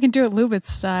don't think I can do it Lubitz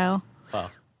style. Oh.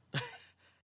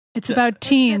 It's about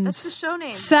teens. That's the show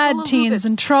name. Sad Full of teens Lubitz.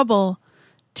 in trouble.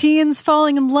 Teens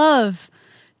falling in love.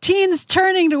 Teens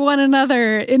turning to one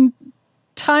another in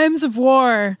times of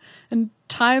war and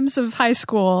times of high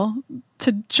school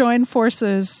to join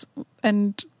forces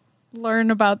and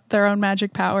learn about their own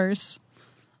magic powers.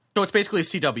 So it's basically a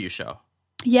CW show.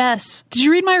 Yes. Did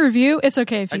you read my review? It's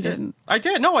okay if you didn't. I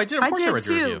did. No, I did. Of course I did read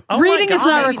your too. review. Oh my Reading is God.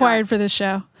 not Maybe required not. for this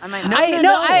show. I might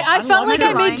I felt like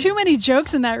I lying. made too many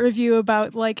jokes in that review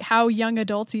about like how young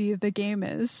adulty the game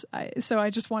is. So I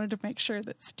just wanted to make sure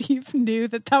that Steve knew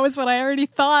that was what I already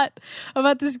thought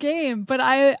about this game. But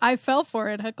I fell for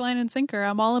it, hook, line, and sinker.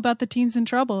 I'm all about the teens in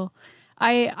trouble.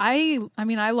 I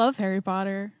mean, I love Harry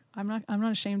Potter. I'm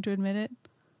not ashamed to admit it.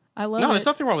 I love it. No, there's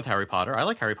nothing wrong with Harry Potter. I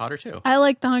like Harry Potter too. I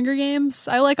like the Hunger Games.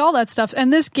 I like all that stuff.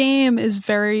 And this game is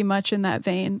very much in that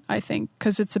vein, I think,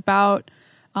 because it's about,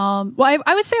 I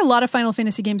would say a lot of Final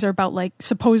Fantasy games are about like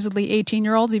supposedly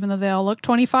 18-year-olds, even though they all look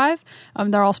 25.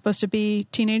 They're all supposed to be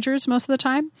teenagers most of the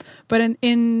time. But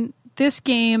in this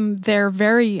game, they're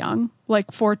very young,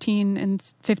 like 14 and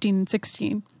 15 and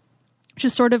 16, which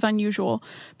is sort of unusual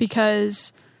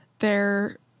because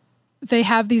they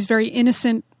have these very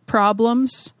innocent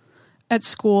problems at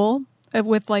school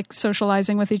with like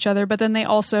socializing with each other, but then they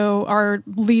also are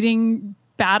leading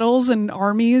battles and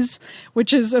armies,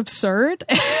 which is absurd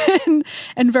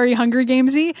and very Hunger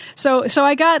Gamesy. So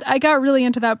I got really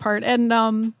into that part.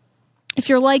 And if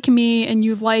you're like me and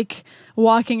you like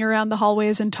walking around the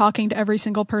hallways and talking to every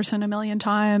single person a million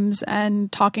times and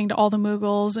talking to all the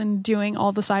Moogles and doing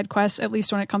all the side quests, at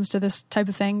least when it comes to this type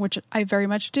of thing, which I very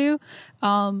much do,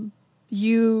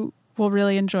 you will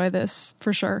really enjoy this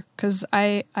for sure. Because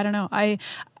I don't know, I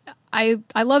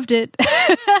loved it.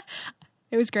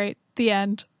 It was great. The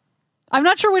end. I'm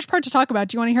not sure which part to talk about.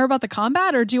 Do you want to hear about the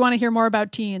combat or do you want to hear more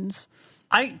about teens?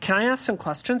 Can I ask some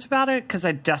questions about it? Because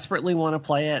I desperately want to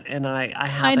play it, and I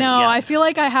haven't I know. yet. I feel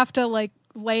like I have to like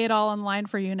lay it all on line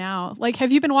for you now. Like,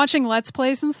 have you been watching Let's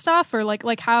Plays and stuff, or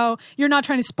like how you're not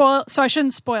trying to spoil? So I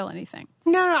shouldn't spoil anything.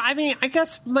 No. I mean, I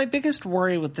guess my biggest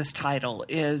worry with this title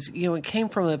is, it came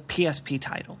from a PSP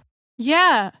title.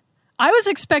 Yeah, I was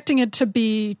expecting it to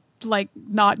be like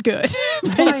not good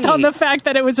based on the fact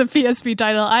that it was a PSP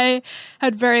title. I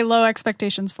had very low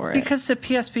expectations for it Because the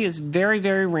PSP is very,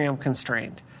 very RAM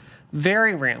constrained.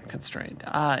 Very RAM constrained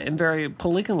and very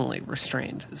polygonally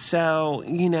restrained. So,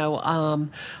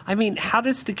 I mean, how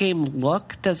does the game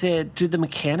look? Do the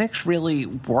mechanics really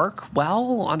work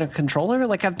well on a controller?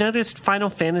 Like, I've noticed Final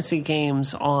Fantasy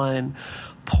games on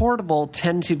portable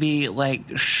tend to be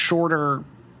like shorter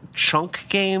chunk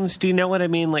games. Do you know what I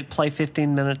mean? Like play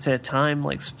 15 minutes at a time,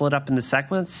 like split up into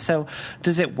segments. So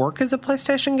does it work as a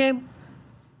PlayStation game?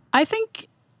 I think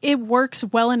it works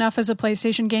well enough as a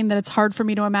PlayStation game that it's hard for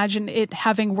me to imagine it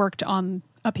having worked on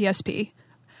a PSP.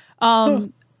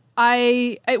 It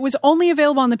was only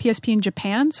available on the PSP in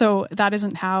Japan, so that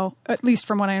isn't how, at least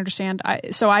from what I understand.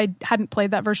 So I hadn't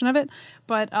played that version of it,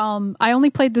 but I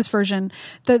only played this version.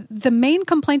 The main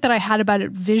complaint that I had about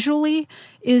it visually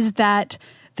is that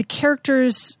the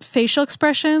characters' facial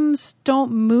expressions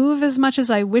don't move as much as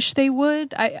I wish they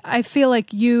would. I feel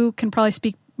like you can probably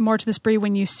speak more to this, Brie,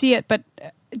 when you see it, but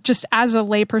just as a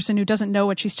layperson who doesn't know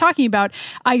what she's talking about,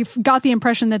 I got the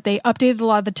impression that they updated a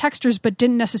lot of the textures but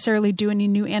didn't necessarily do any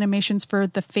new animations for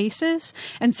the faces.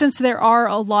 And since there are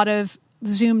a lot of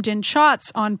zoomed in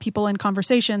shots on people in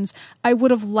conversations, I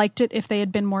would have liked it if they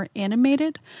had been more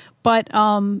animated. But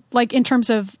like in terms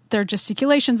of their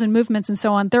gesticulations and movements and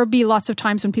so on, there would be lots of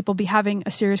times when people be having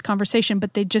a serious conversation,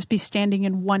 but they'd just be standing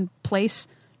in one place.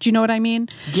 Do you know what I mean?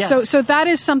 Yes. So that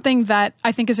is something that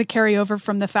I think is a carryover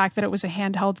from the fact that it was a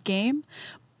handheld game.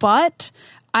 But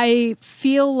I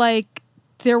feel like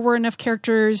there were enough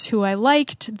characters who I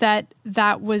liked that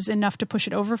was enough to push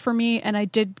it over for me, and I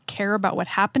did care about what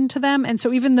happened to them. And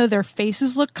so even though their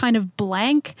faces looked kind of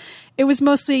blank, it was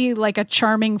mostly like a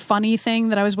charming, funny thing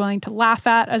that I was willing to laugh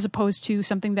at, as opposed to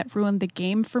something that ruined the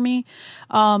game for me.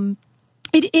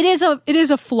 It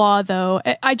is a flaw, though.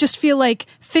 I just feel like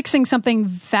fixing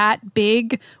something that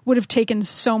big would have taken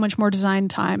so much more design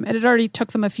time, and it already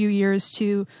took them a few years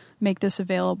to make this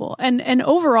available. And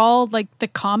overall, like, the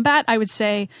combat, I would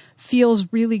say,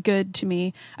 feels really good to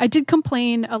me. I did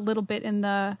complain a little bit in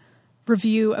the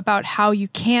review about how you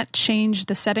can't change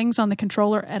the settings on the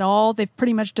controller at all. They've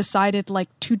pretty much decided like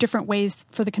 2 different ways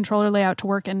for the controller layout to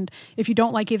work, and if you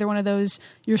don't like either one of those,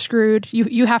 you're screwed.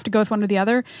 You have to go with one or the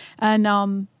other. And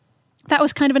that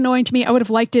was kind of annoying to me. I would have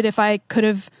liked it if I could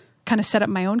have kind of set up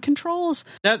my own controls.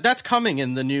 That's coming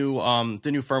in the new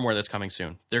firmware that's coming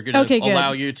soon. They're going to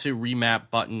allow you to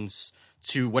remap buttons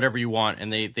to whatever you want,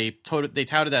 and they touted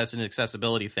that as an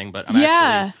accessibility thing. But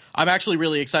I'm actually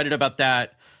really excited about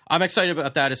that. I'm excited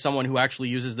about that as someone who actually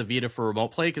uses the Vita for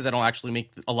remote play, because that'll actually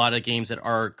make a lot of games that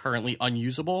are currently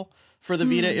unusable for the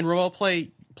Vita in remote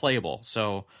play playable.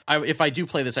 So if I do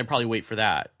play this, I'd probably wait for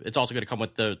that. It's also going to come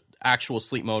with the actual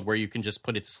sleep mode where you can just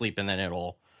put it to sleep and then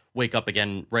it'll wake up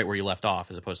again right where you left off,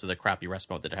 as opposed to the crappy rest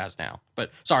mode that it has now.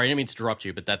 But sorry, I didn't mean to interrupt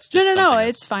you, but that's just no,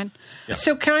 it's fine. Yeah.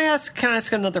 So can I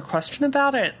ask another question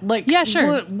about it? Like, yeah,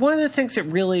 sure. One of the things that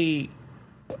really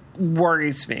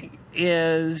worries me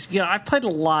is, I've played a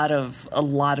lot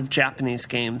of Japanese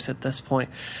games at this point,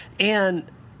 and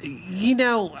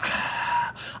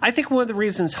I think one of the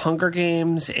reasons Hunger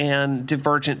Games and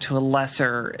Divergent to a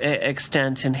lesser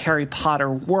extent and Harry Potter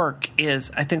work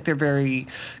is I think they're very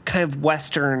kind of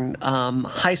Western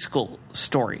high school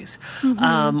stories,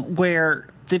 where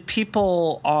the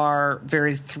people are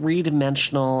very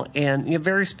three-dimensional, and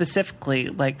very specifically,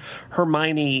 like,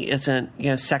 Hermione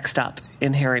isn't sexed up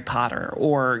in Harry Potter,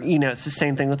 or it's the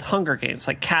same thing with Hunger Games.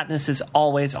 Like, Katniss is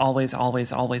always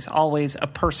a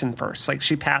person first. Like,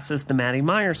 she passes the Maddie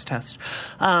Myers test.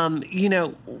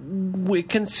 It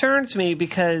concerns me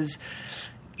because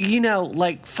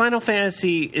like, Final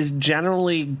Fantasy is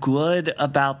generally good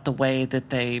about the way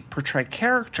that they portray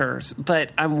characters,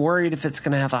 but I'm worried if it's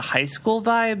going to have a high school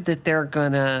vibe, that they're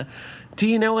going to, do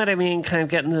you know what I mean? Kind of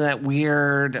get into that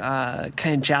weird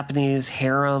kind of Japanese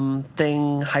harem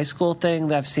thing, high school thing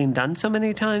that I've seen done so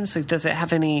many times. Like, does it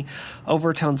have any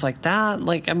overtones like that?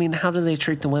 Like, I mean, how do they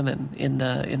treat the women in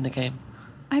the game?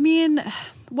 I mean,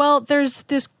 well, there's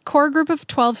this core group of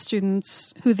 12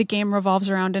 students who the game revolves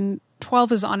around, and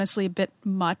 12 is honestly a bit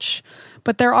much,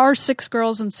 but there are 6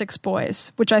 girls and 6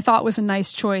 boys, which I thought was a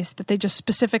nice choice, that they just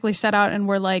specifically set out and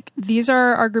were like, these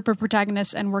are our group of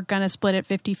protagonists and we're going to split it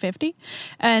 50-50.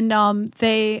 And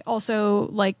they also,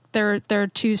 like, there are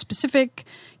 2 specific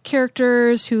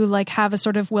characters who, like, have a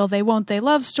sort of will they won't they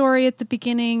love story at the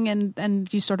beginning,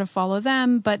 and you sort of follow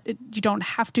them, but you don't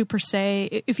have to per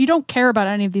se. If you don't care about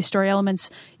any of these story elements,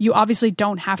 you obviously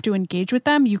don't have to engage with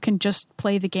them. You can just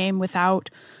play the game without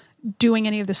doing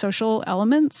any of the social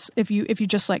elements if you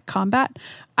just like combat.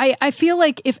 I feel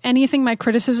like, if anything, my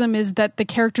criticism is that the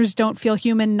characters don't feel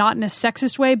human, not in a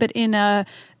sexist way, but in a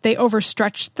they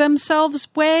overstretched themselves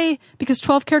way, because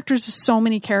 12 characters is so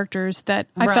many characters that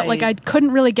I felt like I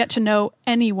couldn't really get to know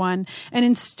anyone. And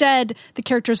instead, the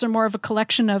characters are more of a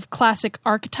collection of classic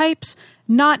archetypes,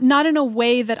 not in a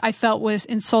way that I felt was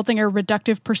insulting or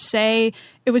reductive per se.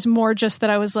 It was more just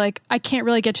that I was like, I can't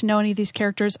really get to know any of these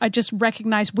characters. I just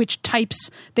recognize which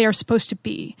types they are supposed to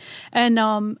be. And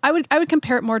I would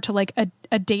compare it more to like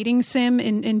a dating sim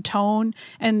in tone,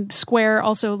 and Square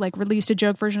also like released a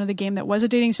joke version of the game that was a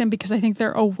dating sim, because I think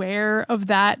they're aware of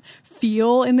that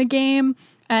feel in the game.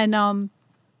 And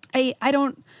I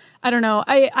don't know.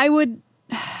 I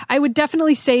would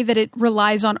definitely say that it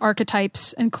relies on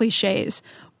archetypes and cliches,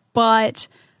 but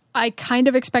I kind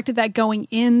of expected that going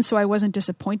in, so I wasn't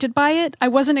disappointed by it. I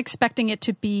wasn't expecting it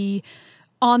to be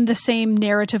on the same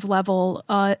narrative level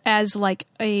as like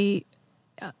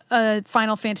a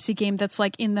Final Fantasy game that's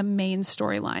like in the main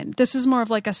storyline. This is more of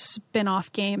like a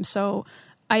spin-off game, so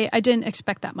I didn't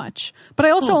expect that much. But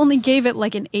I also only gave it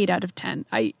like an 8 out of 10.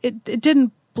 It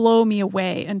didn't blow me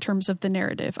away in terms of the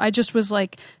narrative. I just was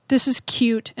like, this is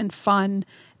cute and fun,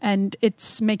 and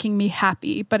it's making me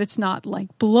happy, but it's not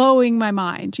like blowing my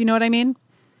mind. You know what I mean?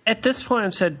 At this point,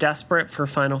 I'm so desperate for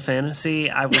Final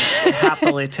Fantasy, I would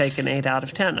happily take an 8 out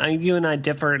of 10. You and I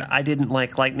differed. I didn't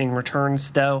like Lightning Returns,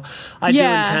 though. I do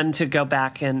intend to go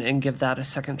back and give that a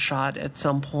second shot at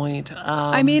some point.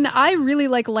 I mean, I really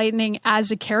like Lightning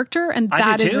as a character, and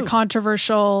that is a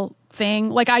controversial thing.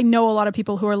 Like, I know a lot of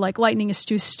people who are like, Lightning is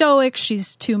too stoic,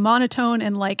 she's too monotone,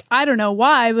 and like, I don't know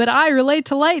why, but I relate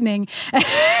to Lightning.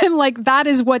 And like, that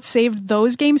is what saved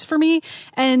those games for me.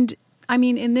 And I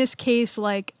mean, in this case,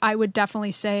 like, I would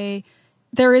definitely say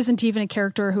there isn't even a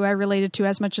character who I related to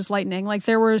as much as Lightning. Like,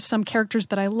 there were some characters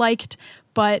that I liked,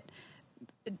 but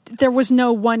there was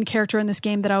no one character in this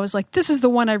game that I was like, this is the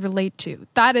one I relate to.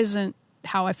 That isn't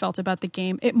how I felt about the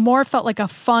game. It more felt like a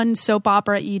fun soap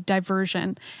opera-y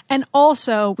diversion. And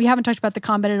also, we haven't talked about the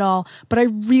combat at all, but I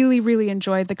really, really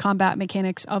enjoyed the combat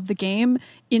mechanics of the game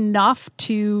enough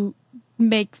to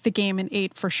make the game an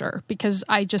 8 for sure, because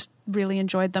I just really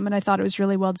enjoyed them and I thought it was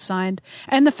really well designed.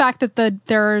 And the fact that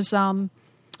there's an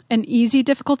easy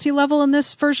difficulty level in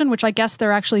this version, which I guess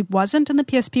there actually wasn't in the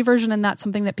PSP version, and that's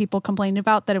something that people complained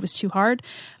about, that it was too hard.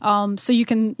 So you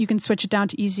can switch it down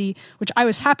to easy, which I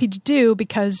was happy to do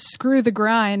because screw the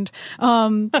grind.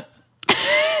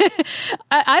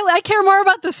 I care more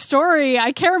about the story.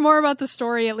 I care more about the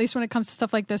story, at least when it comes to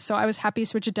stuff like this. So I was happy to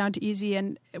switch it down to easy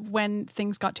and when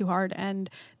things got too hard, and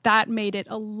that made it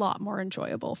a lot more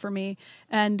enjoyable for me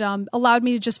and allowed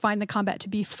me to just find the combat to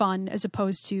be fun as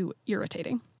opposed to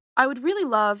irritating. I would really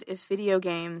love if video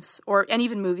games and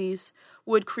even movies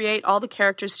would create all the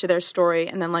characters to their story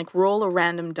and then like roll a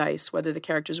random dice whether the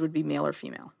characters would be male or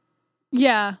female.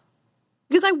 Yeah.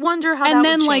 Because I wonder how that would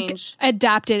change. And then, like,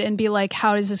 adapt it and be like,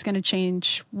 how is this going to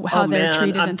change how they're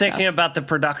treated and stuff? I'm thinking about the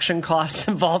production costs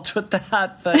involved with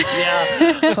that, but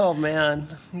yeah. Oh, man.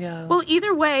 Yeah. Well,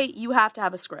 either way, you have to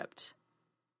have a script.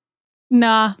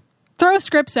 Nah. Throw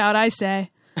scripts out, I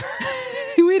say.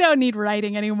 We don't need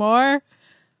writing anymore.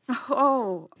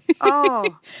 Oh.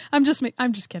 I'm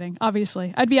just kidding,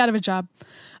 obviously. I'd be out of a job.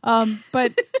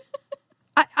 But...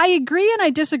 I agree and I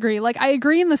disagree. Like, I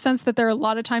agree in the sense that there are a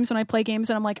lot of times when I play games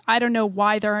and I'm like, I don't know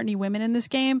why there aren't any women in this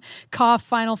game. Cough,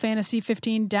 Final Fantasy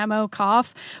 15 demo,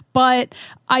 cough. But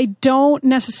I don't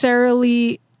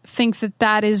necessarily think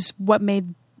that is what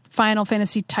made Final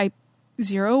Fantasy Type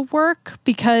 0 work,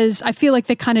 because I feel like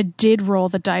they kind of did roll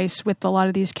the dice with a lot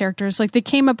of these characters. Like, they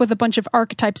came up with a bunch of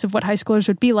archetypes of what high schoolers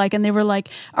would be like, and they were like,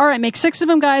 all right, make 6 of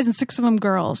them guys and 6 of them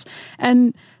girls.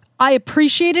 And I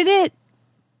appreciated it,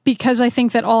 because I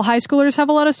think that all high schoolers have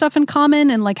a lot of stuff in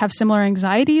common and like have similar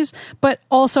anxieties. But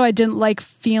also I didn't like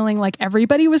feeling like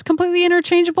everybody was completely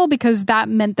interchangeable, because that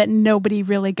meant that nobody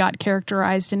really got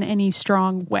characterized in any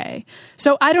strong way.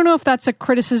 So I don't know if that's a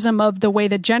criticism of the way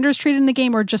that gender is treated in the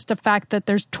game, or just the fact that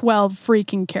there's 12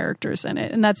 freaking characters in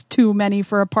it and that's too many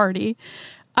for a party.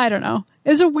 I don't know. It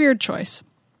was a weird choice.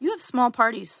 You have small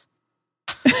parties.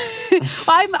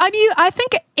 I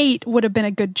think 8 would have been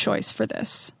a good choice for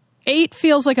this. 8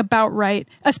 feels like about right,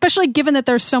 especially given that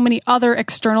there's so many other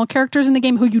external characters in the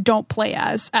game who you don't play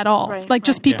as at all.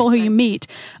 Just people who you meet.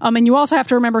 And you also have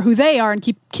to remember who they are and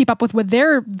keep up with what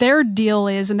their deal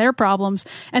is and their problems.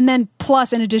 And then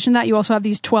plus, in addition to that, you also have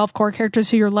these 12 core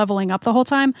characters who you're leveling up the whole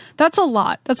time. That's a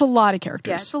lot. That's a lot of characters.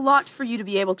 Yeah, it's a lot for you to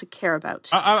be able to care about.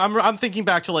 I'm thinking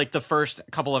back to like the first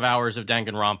couple of hours of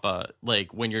Danganronpa,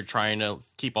 like when you're trying to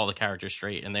keep all the characters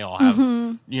straight and they all have,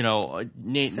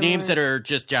 names that are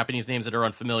just Japanese names that are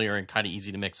unfamiliar and kind of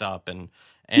easy to mix up, and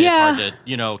it's hard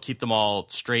to keep them all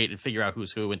straight and figure out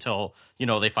who's who until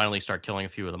they finally start killing a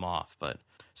few of them off. But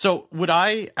so would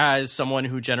I, as someone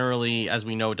who generally, as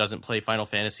we know, doesn't play Final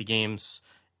Fantasy games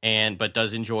but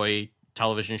does enjoy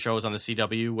television shows on the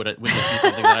CW, would this be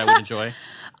something that I would enjoy?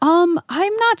 I'm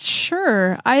not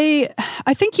sure. I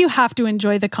think you have to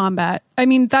enjoy the combat. I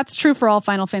mean, that's true for all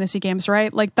Final Fantasy games,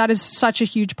 right? Like, that is such a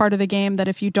huge part of the game that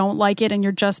if you don't like it and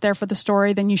you're just there for the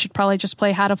story, then you should probably just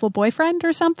play Hatoful Boyfriend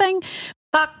or something.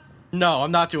 No,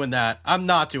 I'm not doing that. I'm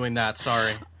not doing that.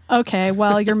 Sorry. Okay,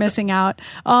 well, you're missing out.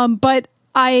 But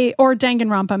or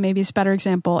Danganronpa maybe is a better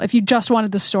example if you just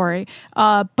wanted the story.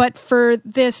 But for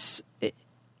this,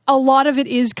 a lot of it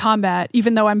is combat,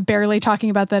 even though I'm barely talking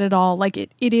about that at all. Like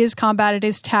it is combat, it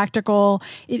is tactical,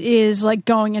 it is like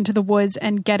going into the woods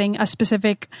and getting a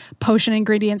specific potion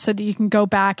ingredient so that you can go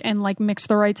back and like mix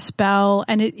the right spell.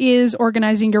 And it is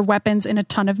organizing your weapons in a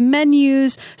ton of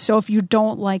menus. So if you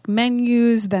don't like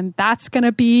menus, then that's going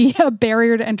to be a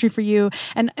barrier to entry for you.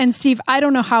 And Steve, I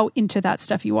don't know how into that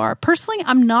stuff you are. Personally,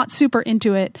 I'm not super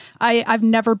into it. I've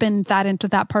never been that into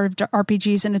that part of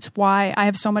RPGs, and it's why I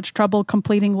have so much trouble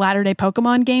completing latter-day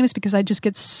Pokemon games, because I just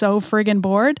get so friggin'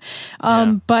 bored.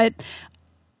 But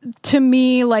to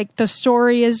me, like, the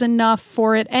story is enough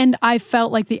for it, and I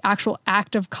felt like the actual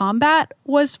act of combat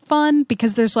was fun,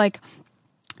 because there's like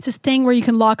this thing where you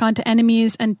can lock onto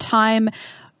enemies and time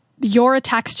your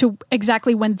attacks to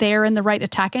exactly when they're in the right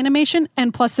attack animation.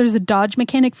 And plus there's a dodge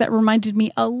mechanic that reminded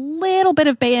me a little bit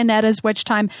of Bayonetta's Witch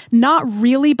Time. Not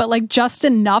really, but like just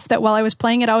enough that while I was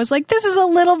playing it, I was like, this is a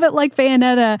little bit like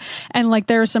Bayonetta. And like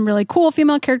there are some really cool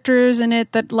female characters in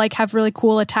it that like have really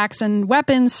cool attacks and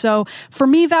weapons. So for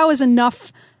me, that was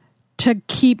enough to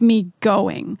keep me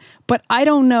going. But I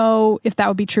don't know if that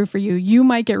would be true for you. You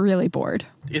might get really bored.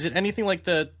 Is it anything like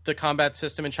the combat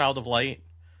system in Child of Light?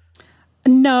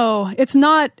 No, it's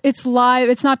not. It's live.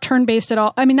 It's not turn-based at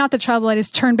all. I mean, not that Child of Light is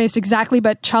turn-based exactly,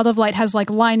 but Child of Light has like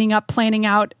lining up, planning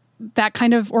out, that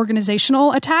kind of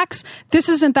organizational attacks. This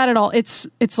isn't that at all. It's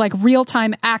like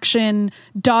real-time action,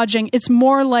 dodging. It's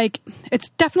more like, it's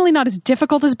definitely not as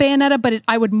difficult as Bayonetta, but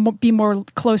I would be more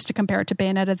close to compare it to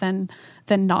Bayonetta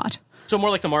than not. So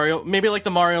more like the Mario, maybe like the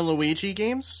Mario and Luigi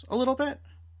games a little bit?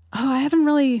 Oh, I haven't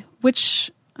really,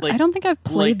 I don't think I've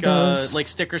played those. Like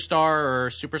Sticker Star or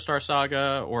Superstar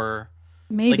Saga, or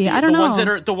maybe, like I don't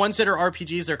know. The ones that are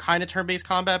RPGs, they're kind of turn-based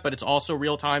combat, but it's also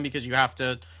real time because you have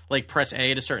to like press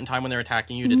A at a certain time when they're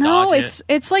attacking you to dodge it. No,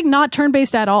 it's like not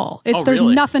turn-based at all. There's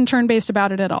really? Nothing turn-based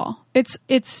about it at all.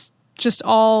 It's just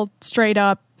all straight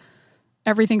up,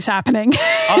 everything's happening.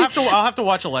 I'll have to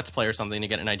watch a Let's Play or something to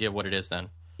get an idea of what it is then.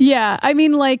 Yeah, I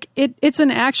mean, like, it's an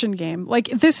action game.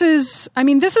 Like, this is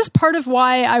part of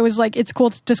why I was like, it's cool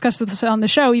to discuss this on the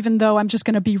show, even though I'm just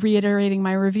going to be reiterating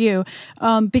my review.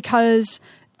 Because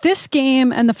this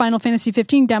game and the Final Fantasy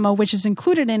 15 demo, which is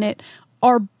included in it,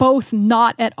 are both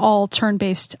not at all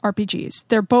turn-based RPGs.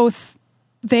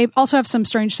 They also have some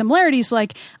strange similarities.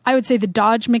 Like, I would say the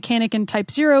dodge mechanic in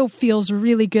Type 0 feels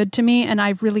really good to me, and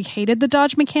I really hated the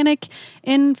dodge mechanic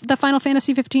in the Final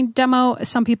Fantasy 15 demo.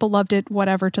 Some people loved it,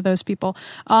 whatever to those people.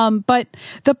 But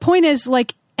the point is,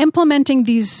 like, implementing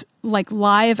these like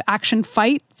live action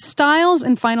fight styles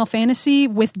in Final Fantasy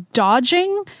with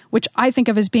dodging, which I think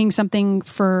of as being something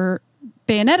for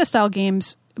Bayonetta style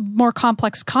games, more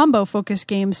complex combo focused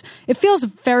games, it feels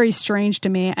very strange to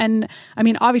me. And I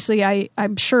mean, obviously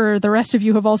I'm sure the rest of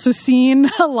you have also seen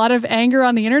a lot of anger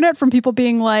on the internet from people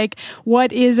being like,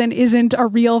 what is and isn't a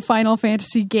real Final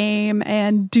Fantasy game,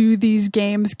 and do these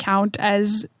games count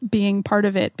as being part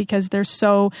of it, because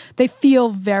they feel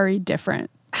very different.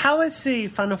 How is the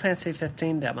Final Fantasy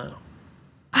 15 demo?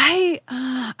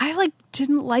 I like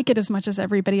didn't like it as much as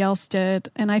everybody else did,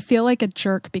 and I feel like a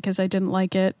jerk because I didn't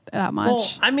like it that much.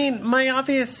 Well, I mean, my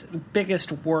obvious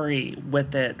biggest worry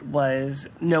with it was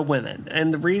no women.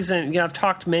 And the reason, I've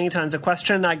talked many times, a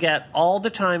question I get all the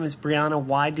time is, Brianna,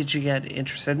 why did you get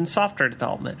interested in software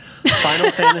development?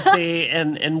 Final Fantasy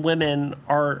and women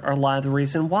are a lot of the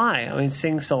reason why. I mean,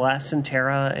 seeing Celeste and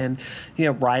Terra and,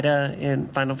 Rita in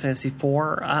Final Fantasy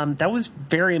IV, that was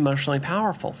very emotionally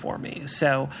powerful for me.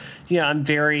 So, I'm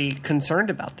very concerned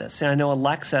about this. And I know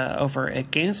Alexa over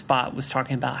at GameSpot was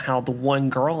talking about how the one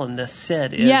girl in this,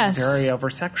 Sid, is very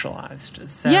over-sexualized.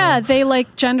 So, yeah, they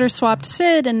like gender swapped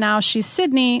Sid, and now she's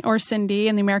Sydney or Cindy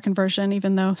in the American version,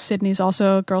 even though Sydney's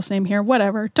also a girl's name here.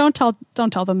 Whatever. Don't tell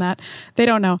them that. They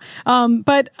don't know.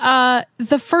 But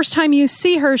the first time you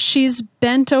see her, she's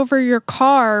bent over your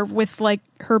car with like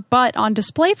her butt on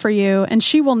display for you, and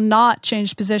she will not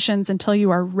change positions until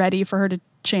you are ready for her to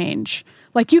change.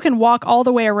 Like, you can walk all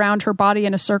the way around her body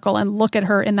in a circle and look at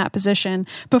her in that position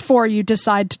before you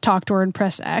decide to talk to her and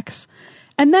press X.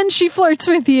 And then she flirts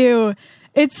with you.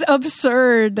 It's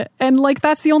absurd. And like,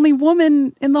 that's the only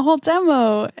woman in the whole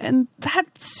demo. And that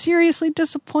seriously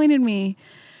disappointed me,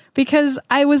 because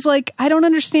I was like, I don't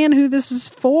understand who this is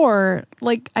for.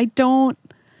 Like, it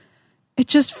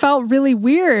just felt really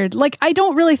weird. Like, I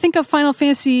don't really think of Final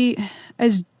Fantasy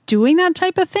as doing that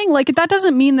type of thing. Like, that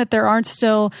doesn't mean that there aren't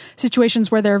still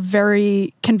situations where there are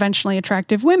very conventionally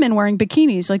attractive women wearing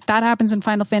bikinis. Like, that happens in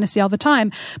Final Fantasy all the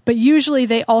time. But usually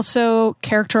they also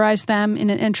characterize them in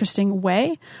an interesting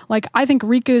way. Like, I think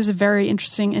Rika is a very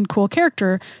interesting and cool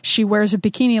character. She wears a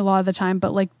bikini a lot of the time,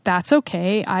 but like, that's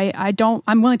okay.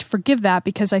 I'm willing to forgive that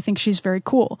because I think she's very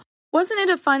cool. Wasn't it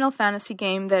a Final Fantasy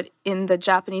game that in the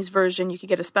Japanese version you could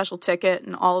get a special ticket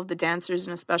and all of the dancers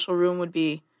in a special room would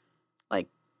be like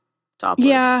topless?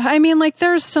 Yeah, I mean, like,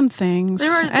 there's some things.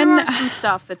 There are some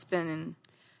stuff that's been in.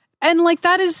 And like,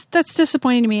 that's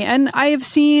disappointing to me. And I have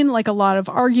seen like a lot of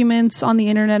arguments on the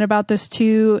internet about this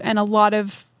too, and a lot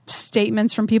of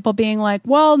statements from people being like,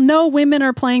 well, no women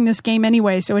are playing this game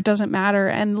anyway, so it doesn't matter.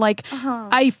 And like,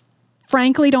 I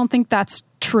frankly don't think that's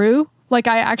true. Like,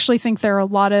 I actually think there are a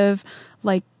lot of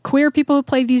like queer people who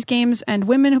play these games and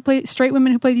straight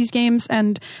women who play these games,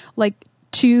 and like,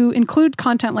 to include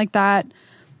content like that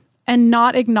and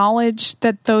not acknowledge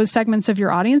that those segments of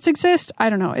your audience exist, I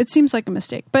don't know. It seems like a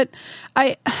mistake. But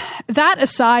that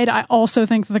aside, I also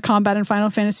think that the combat in Final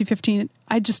Fantasy 15,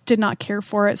 I just did not care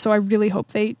for it. So I really hope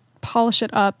they polish it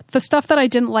up. The stuff that I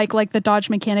didn't like the dodge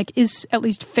mechanic, is at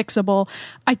least fixable.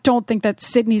 I don't think that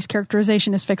Sydney's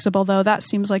characterization is fixable, though. That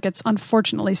seems like it's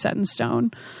unfortunately set in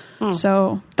stone.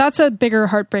 So that's a bigger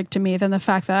heartbreak to me than the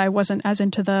fact that I wasn't as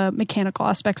into the mechanical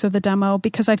aspects of the demo,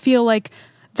 because I feel like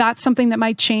that's something that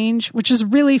might change, which is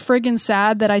really friggin'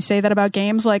 sad that I say that about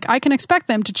games. Like, I can expect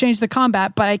them to change the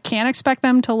combat, but I can't expect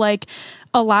them to like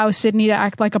allow Sydney to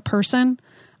act like a person.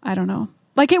 I don't know.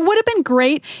 Like, it would have been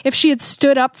great if she had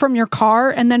stood up from your car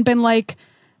and then been like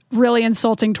really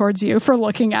insulting towards you for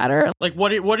looking at her. Like,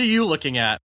 what are you looking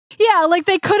at? Yeah, like,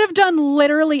 they could have done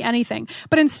literally anything.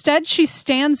 But instead, she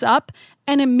stands up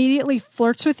and immediately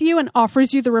flirts with you and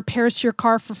offers you the repairs to your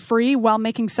car for free while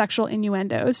making sexual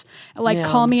innuendos. Like,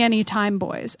 call me anytime,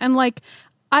 boys. And like,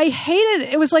 I hated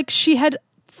it. It was like she had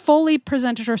fully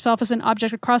presented herself as an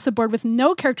object across the board with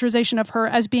no characterization of her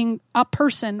as being a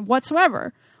person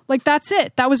whatsoever. Like, that's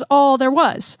it. That was all there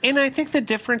was. And I think the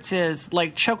difference is,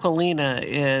 like, Chocolina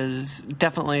is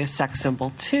definitely a sex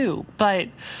symbol too. But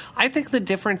I think the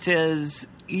difference is,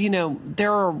 you know,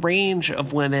 there are a range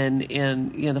of women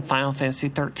in, you know, the Final Fantasy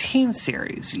 13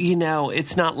 series. You know,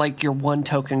 it's not like you're one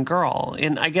token girl.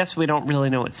 And I guess we don't really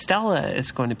know what Stella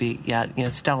is going to be yet, you know,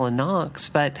 Stella Nox.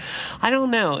 But I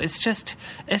don't know. It's just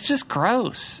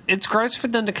gross. It's gross for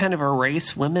them to kind of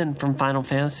erase women from Final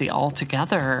Fantasy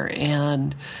altogether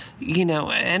and, you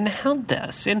know, and have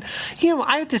this. And, you know,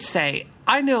 I have to say,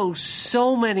 I know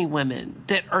so many women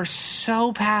that are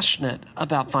so passionate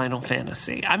about Final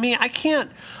Fantasy. I mean, I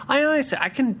honestly, I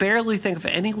can barely think of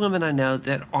any women I know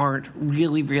that aren't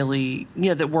really, really, you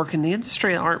know, that work in the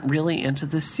industry, aren't really into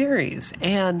this series.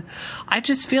 And I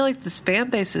just feel like this fan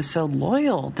base is so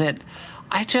loyal that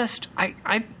I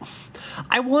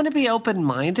want to be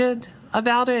open-minded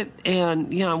about it,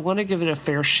 and, you know, I want to give it a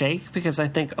fair shake because I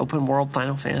think open world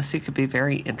Final Fantasy could be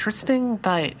very interesting,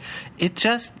 but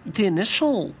the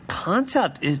initial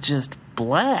concept is just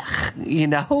blech, you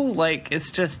know, like,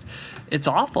 it's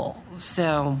awful.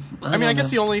 So I mean, I guess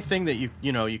the only thing that you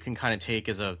can kind of take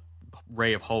as a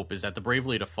ray of hope is that the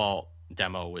Bravely Default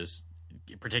demo was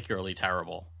particularly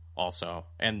terrible also,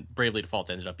 and Bravely Default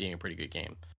ended up being a pretty good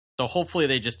game. So hopefully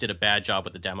they just did a bad job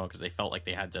with the demo because they felt like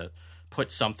they had to put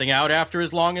something out after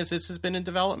as long as this has been in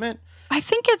development. I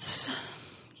think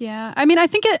I mean, I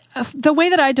think the way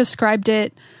that I described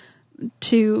it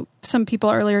to some people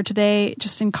earlier today,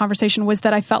 just in conversation, was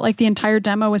that I felt like the entire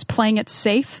demo was playing it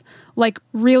safe. Like,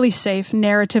 really safe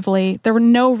narratively. There were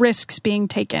no risks being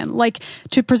taken. Like,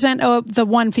 to present the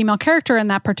one female character in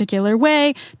that particular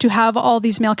way, to have all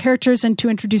these male characters and to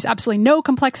introduce absolutely no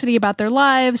complexity about their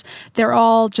lives. They're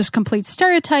all just complete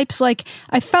stereotypes. Like,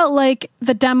 I felt like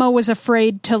the demo was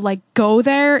afraid to like go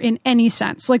there in any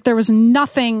sense. Like, there was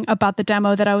nothing about the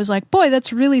demo that I was like, boy,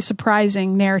 that's really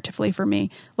surprising narratively for me.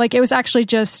 Like, it was actually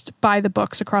just by the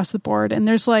books across the board. And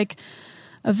there's like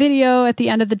a video at the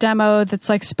end of the demo that's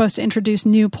like supposed to introduce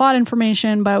new plot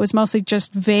information, but it was mostly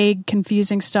just vague,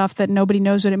 confusing stuff that nobody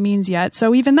knows what it means yet.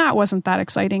 So even that wasn't that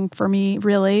exciting for me,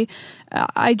 really.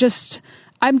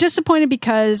 I'm disappointed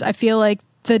because I feel like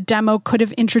the demo could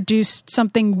have introduced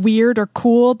something weird or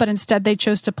cool, but instead they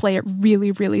chose to play it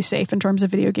really, really safe in terms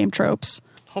of video game tropes.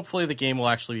 Hopefully the game will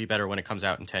actually be better when it comes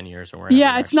out in 10 years or wherever.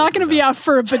 Yeah, it's not going to be out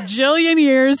for a bajillion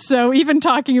years, so even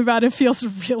talking about it feels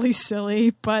really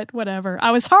silly, but whatever.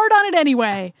 I was hard on it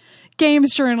anyway.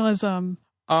 Games journalism.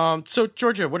 So,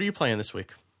 Georgia, what are you playing this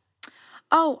week?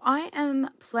 Oh, I am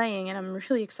playing, and I'm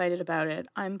really excited about it.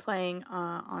 I'm playing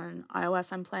on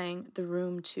iOS, I'm playing The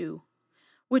Room 2,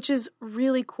 which is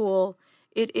really cool.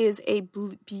 It is a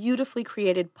beautifully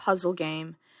created puzzle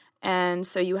game. And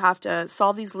so you have to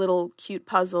solve these little cute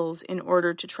puzzles in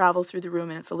order to travel through the room,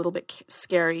 and it's a little bit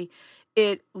scary.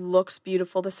 It looks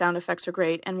beautiful. The sound effects are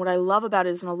great. And what I love about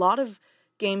it is in a lot of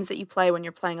games that you play when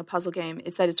you're playing a puzzle game,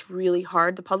 it's that it's really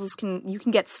hard. The puzzles you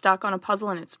can get stuck on a puzzle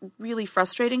and it's really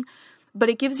frustrating, but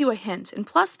it gives you a hint. And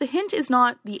plus, the hint is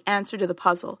not the answer to the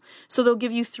puzzle. So they'll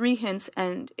give you 3 hints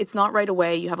and it's not right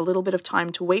away. You have a little bit of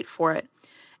time to wait for it.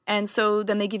 And so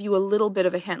then they give you a little bit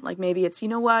of a hint, like maybe it's, you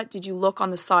know what, did you look on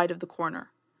the side of the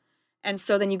corner? And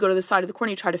so then you go to the side of the corner,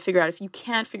 you try to figure out. If you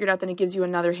can't figure it out, then it gives you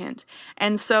another hint.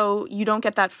 And so you don't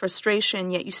get that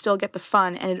frustration, yet you still get the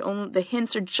fun. And the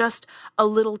hints are just a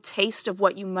little taste of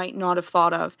what you might not have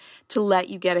thought of to let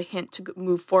you get a hint to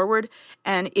move forward.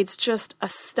 And it's just a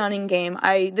stunning game.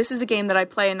 This is a game that I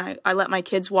play and I let my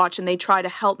kids watch, and they try to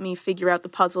help me figure out the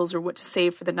puzzles or what to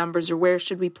save for the numbers or where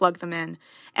should we plug them in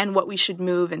and what we should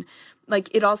move. And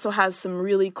it also has some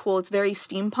really cool, it's very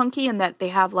steampunky in that they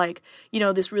have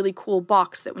this really cool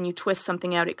box that when you twist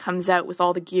something out, it comes out with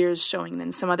all the gears showing,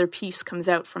 then some other piece comes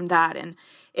out from that, and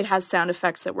it has sound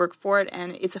effects that work for it,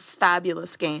 and it's a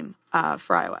fabulous game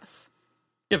for iOS.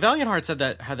 Yeah, Valiant Hearts had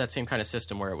that same kind of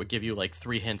system where it would give you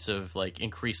 3 hints of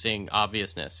increasing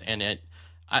obviousness, and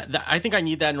I think I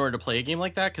need that in order to play a game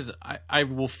like that, because I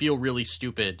will feel really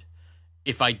stupid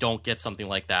if I don't get something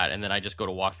like that, and then I just go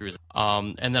to walkthroughs,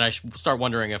 and then I start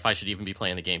wondering if I should even be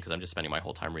playing the game because I'm just spending my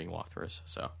whole time reading walkthroughs.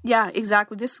 So yeah,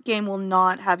 exactly. This game will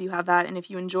not have you have that, and if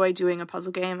you enjoy doing a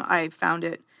puzzle game, I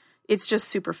found it's just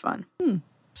super fun.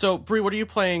 So Brie, what are you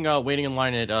playing? Waiting in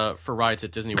line for rides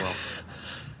at Disney World?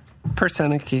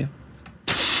 Persona Q.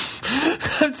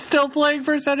 I'm still playing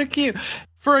Persona Q.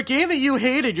 For a game that you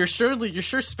hated, you're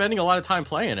sure spending a lot of time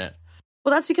playing it.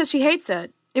 Well, that's because she hates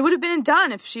it. It would have been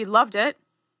done if she loved it.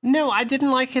 No, I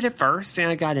didn't like it at first, and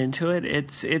I got into it.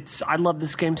 I love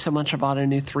this game so much I bought a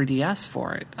new 3DS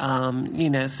for it.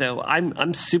 So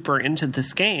I'm super into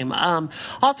this game.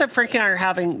 Also, Frank and I are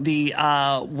having the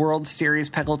World Series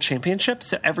Peggle Championship.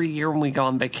 So every year when we go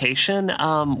on vacation,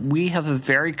 we have a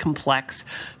very complex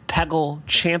Peggle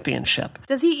Championship.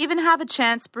 Does he even have a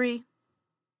chance, Brie?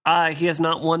 He has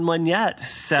not won one yet.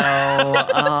 So,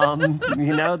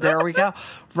 there we go.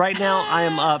 Right now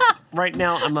I'm up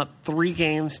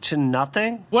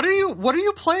 3-0. What are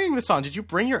you playing this on? Did you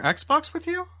bring your Xbox with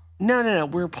you? No.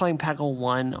 We're playing Peggle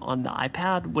 1 on the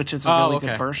iPad, which is a really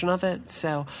good version of it.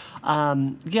 So,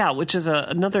 which is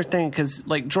another thing because,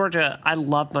 Georgia, I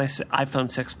love my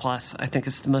iPhone 6 Plus. I think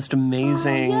it's the most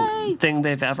amazing thing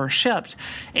they've ever shipped.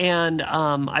 And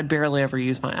I barely ever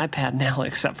use my iPad now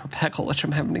except for Peggle, which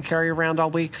I'm having to carry around all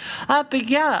week.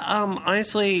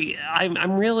 Honestly,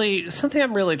 I'm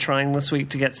really trying this week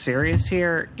to get serious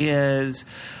here is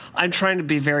I'm trying to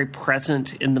be very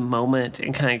present in the moment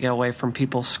and kind of get away from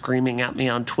people screaming at me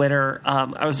on Twitter.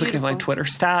 I was looking at my Twitter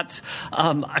stats.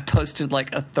 I posted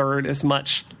a third as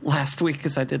much last week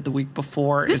as I did the week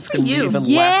before. It's going to be even less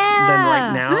than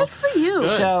right now. Good for you.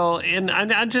 So, and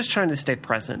I'm just trying to stay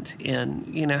present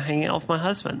in, hanging out with my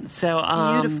husband. So,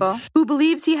 beautiful. Who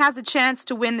believes he has a chance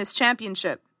to win this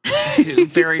championship?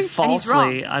 Very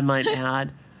falsely, I might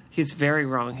add. He's very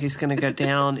wrong. He's going to go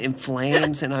down in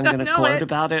flames, and I'm going to gloat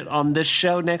about it on this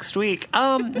show next week.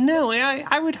 No,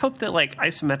 I would hope that,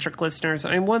 isometric listeners,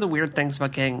 one of the weird things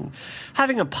about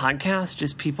having a podcast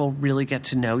is people really get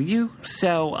to know you.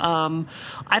 So,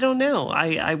 I don't know.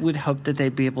 I would hope that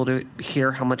they'd be able to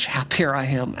hear how much happier I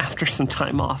am after some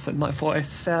time off in my voice.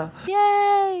 So,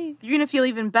 yay! You're going to feel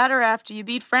even better after you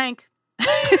beat Frank.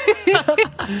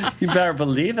 You better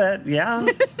believe it. Yeah.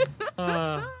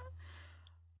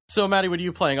 So, Maddie, what are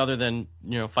you playing other than,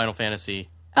 Final Fantasy?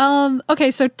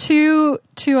 Okay, so two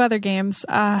other games.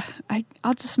 I'll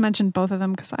just mention both of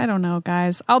them because I don't know,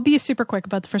 guys. I'll be super quick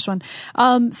about the first one.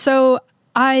 So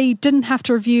I didn't have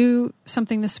to review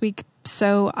something this week,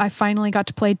 so I finally got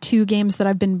to play 2 games that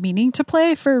I've been meaning to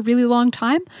play for a really long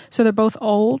time. So they're both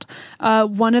old.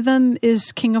 One of them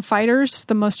is King of Fighters.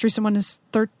 The most recent one is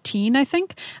 13, I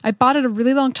think. I bought it a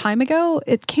really long time ago.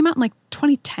 It came out in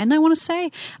 2010, I want to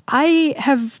say. I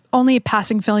have only a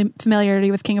passing familiarity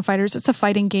with King of Fighters. It's a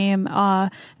fighting game,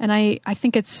 and I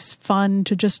think it's fun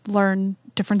to just learn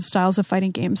different styles of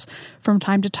fighting games from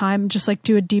time to time, just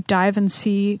do a deep dive and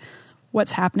see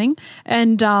what's happening.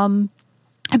 And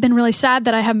I've been really sad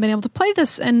that I haven't been able to play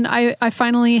this, and I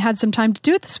finally had some time to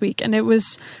do it this week, and it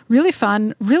was really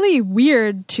fun, really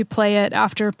weird to play it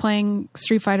after playing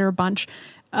Street Fighter a bunch.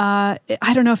 I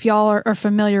don't know if y'all are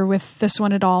familiar with this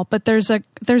one at all, but there's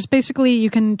basically, you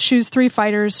can choose 3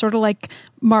 fighters, sort of like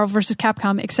Marvel vs.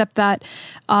 Capcom, except that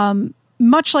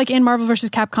much like in Marvel vs.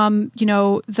 Capcom, you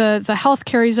know, the health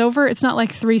carries over. It's not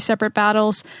like 3 separate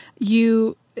battles.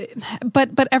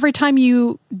 But every time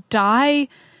you die,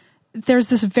 there's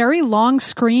this very long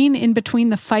screen in between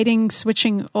the fighting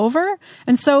switching over.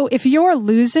 And so if you're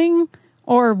losing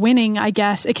or winning, I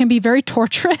guess, it can be very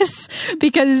torturous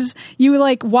because you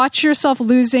like watch yourself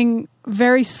losing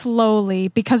very slowly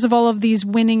because of all of these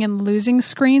winning and losing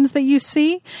screens that you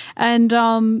see. And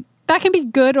that can be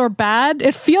good or bad.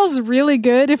 It feels really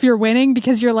good if you're winning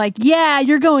because you're like, yeah,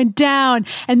 you're going down.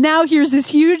 And now here's this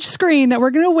huge screen that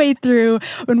we're going to wade through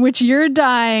in which you're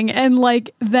dying. And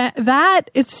like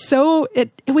it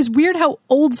was weird how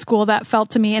old school that felt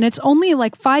to me. And it's only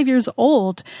like 5 years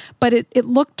old, but it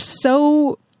looked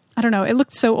so, I don't know, it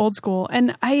looked so old school.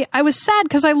 And I was sad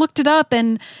because I looked it up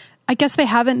and I guess they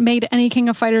haven't made any King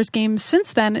of Fighters games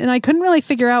since then. And I couldn't really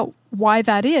figure out why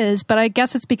that is, but I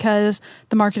guess it's because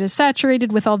the market is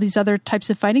saturated with all these other types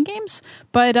of fighting games.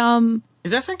 But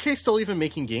is SNK still even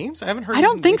making games? I haven't heard. I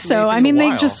don't think so. I mean,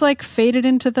 they just like faded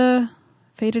into the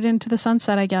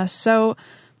sunset, I guess. So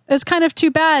it's kind of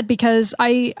too bad because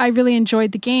I really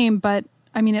enjoyed the game, but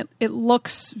I mean, it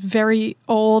looks very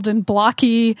old and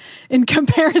blocky in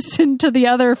comparison to the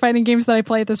other fighting games that I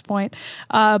play at this point.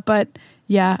 But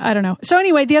yeah, I don't know. So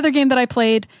anyway, the other game that I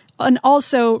played and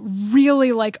also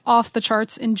really like off the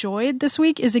charts enjoyed this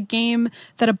week is a game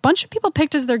that a bunch of people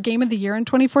picked as their game of the year in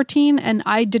 2014, and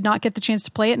I did not get the chance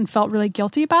to play it and felt really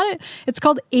guilty about it. It's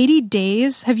called 80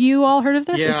 Days. Have you all heard of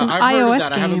this? Yeah, it's an I've iOS heard of that.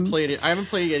 game. I haven't played it. I haven't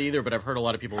played it yet either, but I've heard a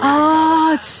lot of people raving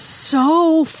about it. It's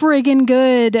so friggin'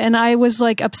 good, and I was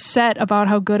like upset about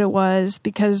how good it was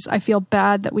because I feel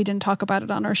bad that we didn't talk about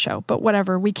it on our show. But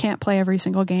whatever, we can't play every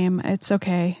single game. It's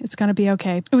okay. It's gonna be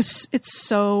okay. It's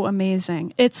so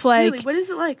amazing. It's like, really, what is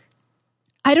it like?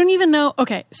 I don't even know.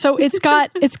 Okay, so it's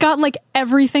got like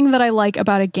everything that I like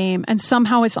about a game, and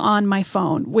somehow it's on my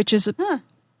phone, which is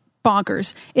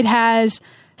bonkers. It has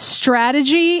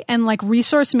strategy and like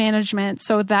resource management,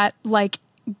 so that like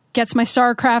gets my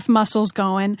StarCraft muscles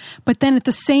going. But then at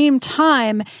the same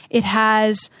time, it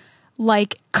has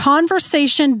like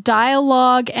conversation,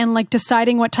 dialogue, and like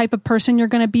deciding what type of person you're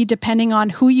going to be depending on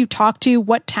who you talk to,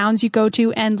 what towns you go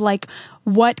to, and like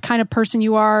what kind of person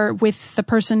you are with the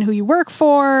person who you work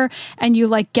for. And you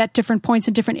like get different points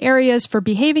in different areas for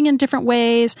behaving in different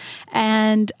ways.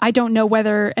 And I don't know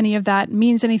whether any of that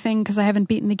means anything because I haven't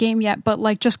beaten the game yet, but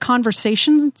like just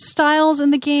conversation styles in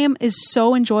the game is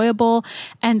so enjoyable.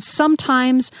 And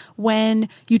sometimes when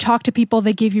you talk to people,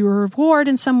 they give you a reward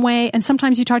in some way. And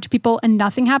sometimes you talk to people and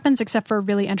nothing happens except for a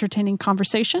really entertaining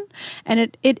conversation.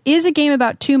 And it is a game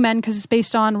about two men because it's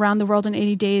based on Around the World in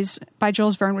 80 Days by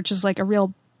Jules Verne, which is like a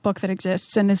real book that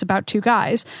exists and is about two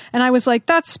guys. And I was like,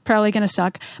 that's probably going to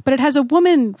suck. But it has a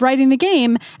woman writing the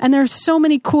game, and there's so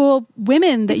many cool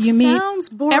women that you meet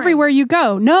everywhere you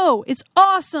go. No, it's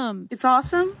awesome. It's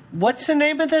awesome? What's the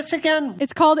name of this again?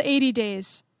 It's called 80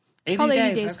 Days. It's called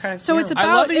 80 Days. Okay. So it's about...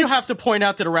 I love that you have to point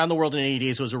out that Around the World in 80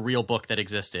 Days was a real book that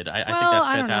existed. I think that's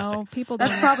fantastic. I don't know. People That's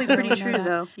don't probably necessarily pretty know true, that.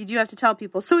 though. You do have to tell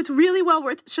people. So it's really well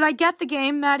worth... Should I get the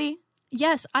game, Maddie?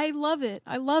 Yes, I love it.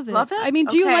 I love it. Love it? I mean,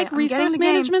 do you Okay, like I'm getting resource the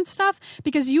game. management stuff?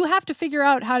 Because you have to figure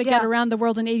out how to get Yeah. around the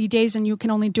world in 80 days, and you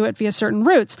can only do it via certain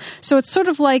routes. So it's sort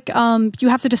of like you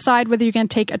have to decide whether you're going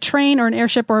to take a train or an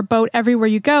airship or a boat everywhere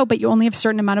you go, but you only have a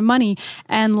certain amount of money.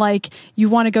 And like you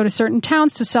want to go to certain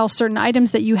towns to sell certain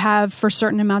items that you have for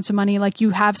certain amounts of money. Like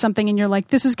you have something and you're like,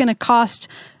 this is going to cost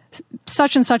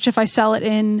such and such if I sell it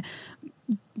in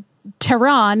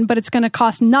Tehran, but it's going to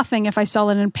cost nothing if I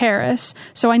sell it in Paris.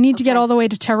 So I need to get all the way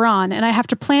to Tehran, and I have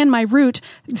to plan my route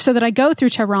so that I go through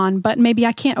Tehran, but maybe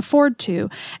I can't afford to.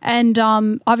 And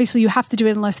obviously you have to do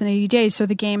it in less than 80 days, so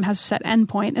the game has a set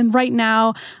endpoint. And right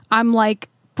now I'm like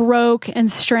broke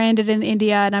and stranded in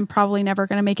India, and I'm probably never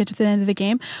going to make it to the end of the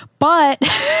game. But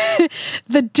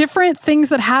the different things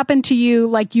that happen to you,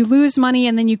 like you lose money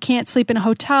and then you can't sleep in a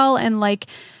hotel, and like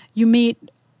you meet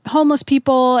homeless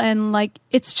people, and like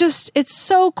it's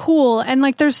so cool. And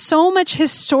like there's so much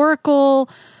historical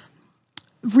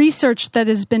research that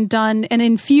has been done and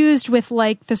infused with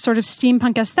like this sort of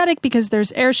steampunk aesthetic, because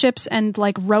there's airships and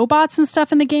like robots and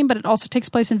stuff in the game, but it also takes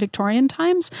place in Victorian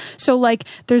times. So like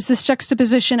there's this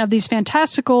juxtaposition of these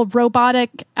fantastical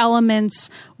robotic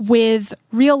elements with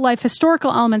real life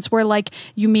historical elements, where like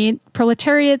you meet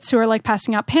proletariats who are like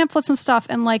passing out pamphlets and stuff,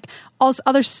 and like all this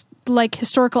other like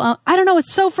historical, I don't know,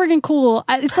 it's so friggin' cool.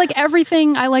 It's like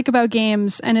everything I like about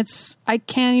games, and I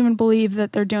can't even believe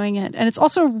that they're doing it. And it's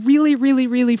also really, really,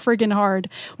 really friggin' hard,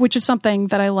 which is something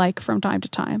that I like from time to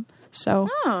time. So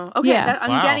okay, yeah.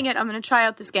 I'm getting it. I'm going to try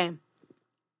out this game.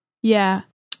 Yeah.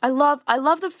 I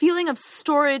love the feeling of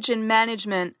storage and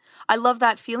management. I love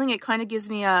that feeling. It kind of gives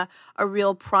me a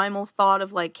real primal thought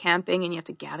of like camping, and you have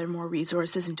to gather more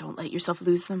resources and don't let yourself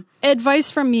lose them. Advice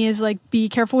from me is like, be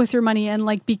careful with your money and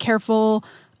like be careful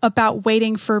about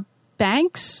waiting for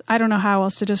banks. I don't know how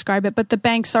else to describe it, but the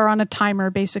banks are on a timer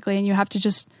basically, and you have to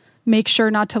just make sure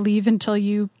not to leave until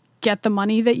you get the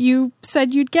money that you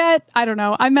said you'd get. I don't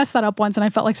know. I messed that up once and I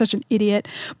felt like such an idiot,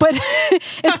 but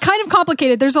it's kind of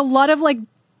complicated. There's a lot of like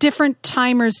different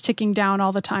timers ticking down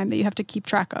all the time that you have to keep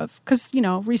track of because, you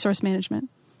know, resource management.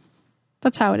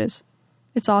 That's how it is.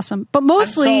 It's awesome. But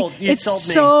mostly it's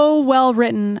so well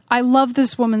written. I love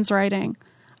this woman's writing.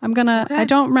 I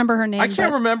don't remember her name. I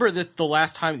can't remember the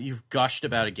last time that you've gushed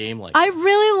about a game like this. I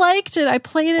really liked it. I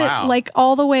played it like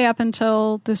all the way up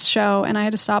until this show, and I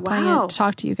had to stop playing it to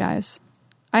talk to you guys.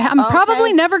 I'm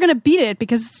probably never going to beat it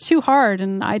because it's too hard,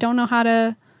 and I don't know how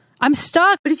to... I'm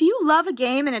stuck. But if you love a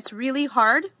game and it's really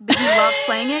hard, but you love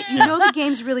playing it, you know the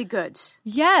game's really good.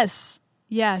 Yes.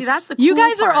 See, that's the cool You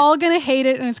guys part. are all going to hate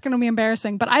it, and it's going to be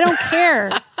embarrassing, but I don't care.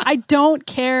 I don't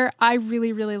care. I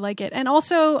really, really like it. And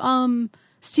also...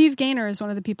 Steve Gaynor is one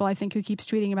of the people I think who keeps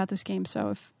tweeting about this game. So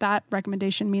if that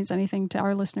recommendation means anything to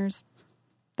our listeners,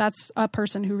 that's a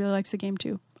person who really likes the game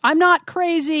too. I'm not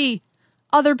crazy.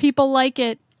 Other people like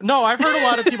it. No, I've heard a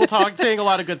lot of people saying a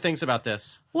lot of good things about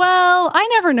this. Well, I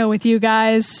never know with you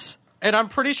guys. And I'm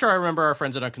pretty sure I remember our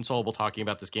friends at Unconsolable talking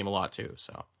about this game a lot too.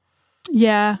 So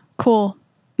yeah, cool.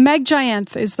 Meg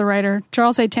Gianth is the writer.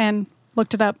 Charles A. Tan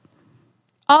looked it up.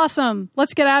 Awesome.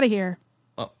 Let's get out of here.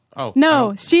 Oh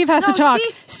no! Steve has to talk.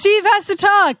 Steve has to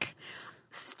talk.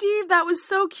 Steve, that was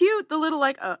so cute. The little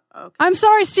okay. I'm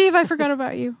sorry, Steve. I forgot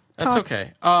about you. That's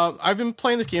okay. I've been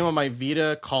playing this game on my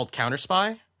Vita called Counter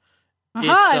Spy.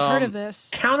 I've heard of this.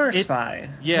 Counter Spy.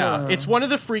 It's one of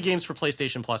the free games for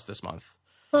PlayStation Plus this month.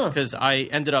 Because I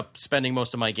ended up spending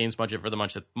most of my games budget for the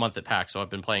month at PAX, so I've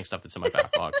been playing stuff that's in my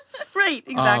backlog. Right,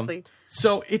 exactly.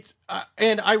 So it's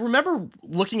and I remember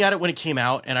looking at it when it came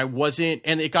out, and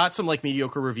and it got some like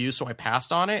mediocre reviews, so I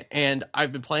passed on it. And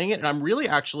I've been playing it, and I'm really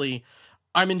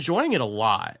I'm enjoying it a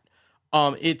lot.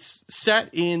 It's set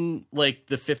in like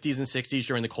the 50s and 60s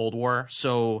during the Cold War,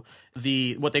 so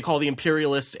what they call the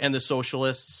imperialists and the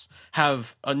socialists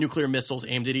have nuclear missiles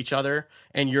aimed at each other,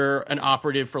 and you're an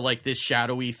operative for like this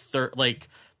shadowy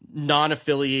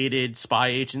non-affiliated spy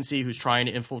agency who's trying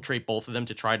to infiltrate both of them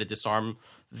to try to disarm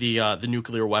the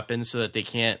nuclear weapons so that they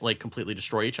can't like completely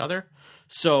destroy each other.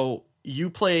 So you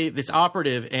play this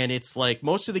operative, and it's like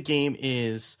most of the game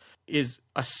is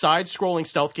a side-scrolling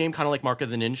stealth game, kind of like Mark of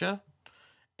the Ninja.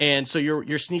 And so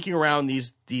you're sneaking around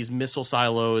these missile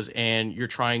silos, and you're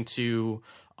trying to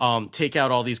take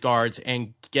out all these guards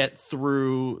and get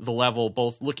through the level,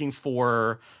 both looking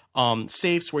for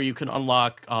safes where you can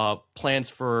unlock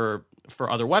plans for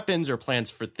other weapons or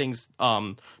plans for things,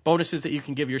 bonuses that you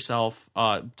can give yourself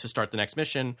to start the next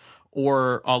mission,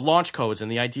 or launch codes.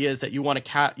 And the idea is that you want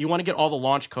to get all the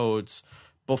launch codes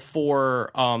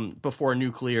before a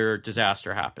nuclear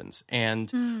disaster happens.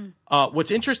 And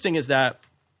what's interesting is that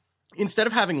instead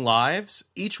of having lives,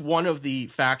 each one of the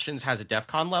factions has a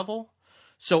DEFCON level.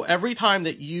 So every time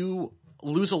that you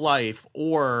lose a life,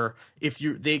 or if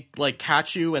they like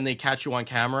catch you and they catch you on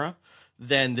camera,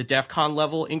 then the DEFCON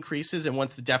level increases. And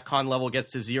once the DEFCON level gets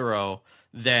to 0,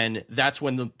 then that's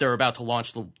when they're about to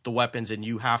launch the weapons, and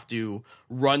you have to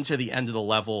run to the end of the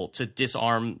level to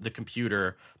disarm the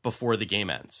computer before the game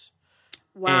ends.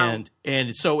 Wow.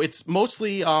 And so it's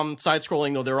mostly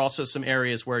side-scrolling, though there are also some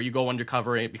areas where you go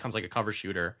undercover and it becomes like a cover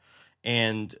shooter.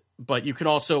 But you can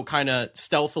also kind of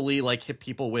stealthily like hit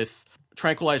people with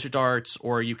tranquilizer darts,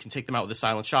 or you can take them out with a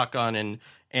silent shotgun,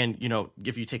 and you know,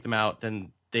 if you take them out,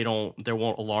 then they won't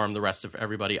alarm the rest of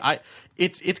everybody.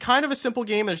 It's kind of a simple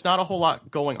game. There's not a whole lot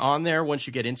going on there once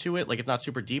you get into it. Like, it's not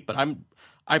super deep, but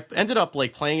I ended up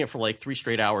like playing it for like 3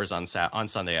 straight hours on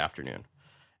Sunday afternoon.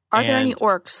 Are there any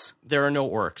orcs? There are no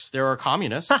orcs. There are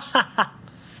communists.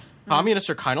 Communists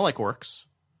are kind of like orcs.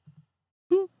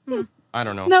 I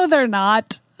don't know. No, they're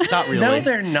not. Not really. No,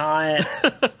 they're not.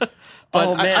 But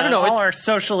oh, man, I don't know. All our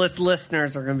socialist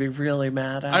listeners are going to be really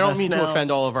mad at us. I don't mean now. to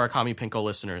offend all of our Commie Pinko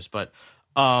listeners, but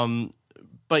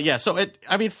yeah. So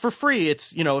for free,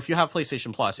 it's, you know, if you have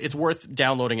PlayStation Plus, it's worth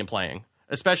downloading and playing.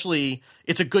 Especially,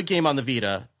 it's a good game on the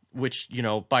Vita, which, you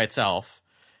know, by itself.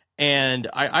 And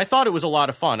I thought it was a lot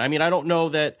of fun. I mean, I don't know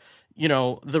that, you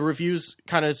know, the reviews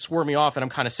kind of swore me off, and I'm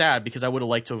kind of sad because I would have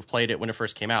liked to have played it when it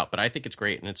first came out. But I think it's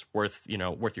great, and it's worth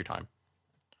your time.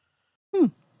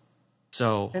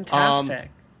 So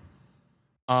fantastic.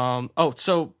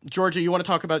 So Georgia, you want to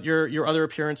talk about your other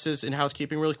appearances in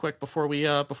housekeeping really quick before we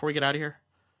get out of here?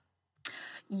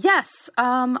 Yes,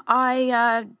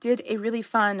 I did a really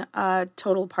fun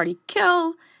Total Party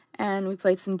Kill, and we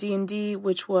played some D&D,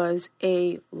 which was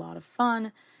a lot of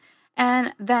fun.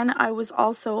 And then I was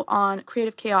also on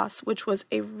Creative Chaos, which was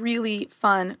a really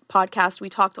fun podcast. We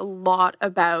talked a lot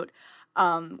about,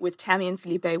 with Tammy and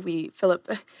Felipe, we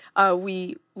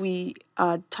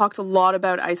talked a lot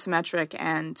about isometric,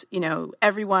 and, you know,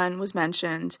 everyone was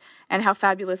mentioned and how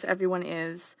fabulous everyone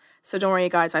is. So don't worry,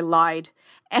 guys, I lied.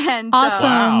 And awesome.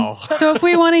 Wow. So if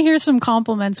we want to hear some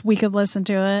compliments, we could listen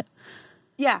to it.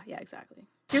 Yeah, exactly.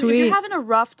 Sweet. If you're having a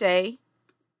rough day,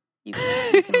 you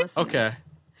can listen. Okay. If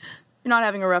you're not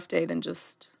having a rough day, then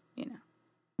just, you know.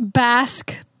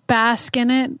 Bask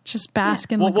in it. Just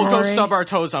bask in the We'll glory. go stub our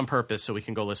toes on purpose so we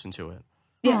can go listen to it.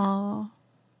 Yeah. Aw.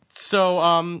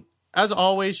 So, as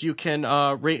always, you can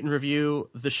rate and review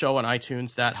the show on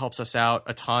iTunes. That helps us out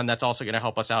a ton. That's also going to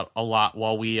help us out a lot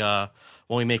while we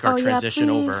make our transition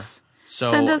over.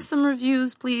 So send us some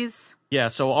reviews, please. Yeah,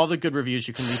 so all the good reviews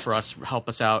you can leave for us help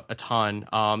us out a ton.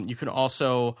 You can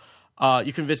also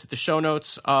you can visit the show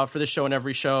notes for this show and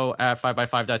every show at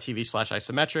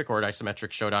 5by5.tv/isometric or at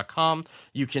isometricshow.com.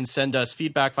 You can send us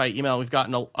feedback via email. We've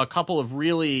gotten a couple of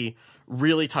really,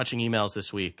 really touching emails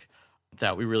this week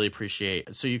that we really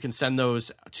appreciate. So you can send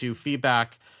those to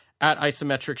feedback at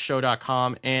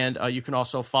isometricshow.com, and you can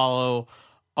also follow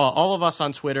all of us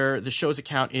on Twitter. The show's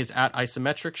account is at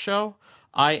Isometric Show.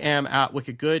 I am at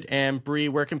Wicked Good. And Bree,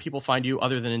 where can people find you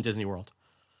other than in Disney World?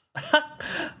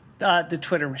 The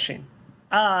Twitter machine.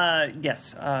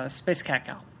 Yes, Space Cat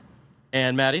Cow.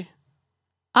 And Maddie?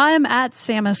 I'm at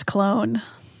Samus Clone.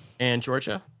 And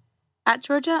Georgia? At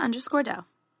Georgia_Dow.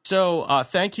 So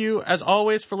thank you, as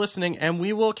always, for listening, and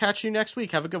we will catch you next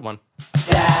week. Have a good one.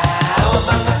 Down,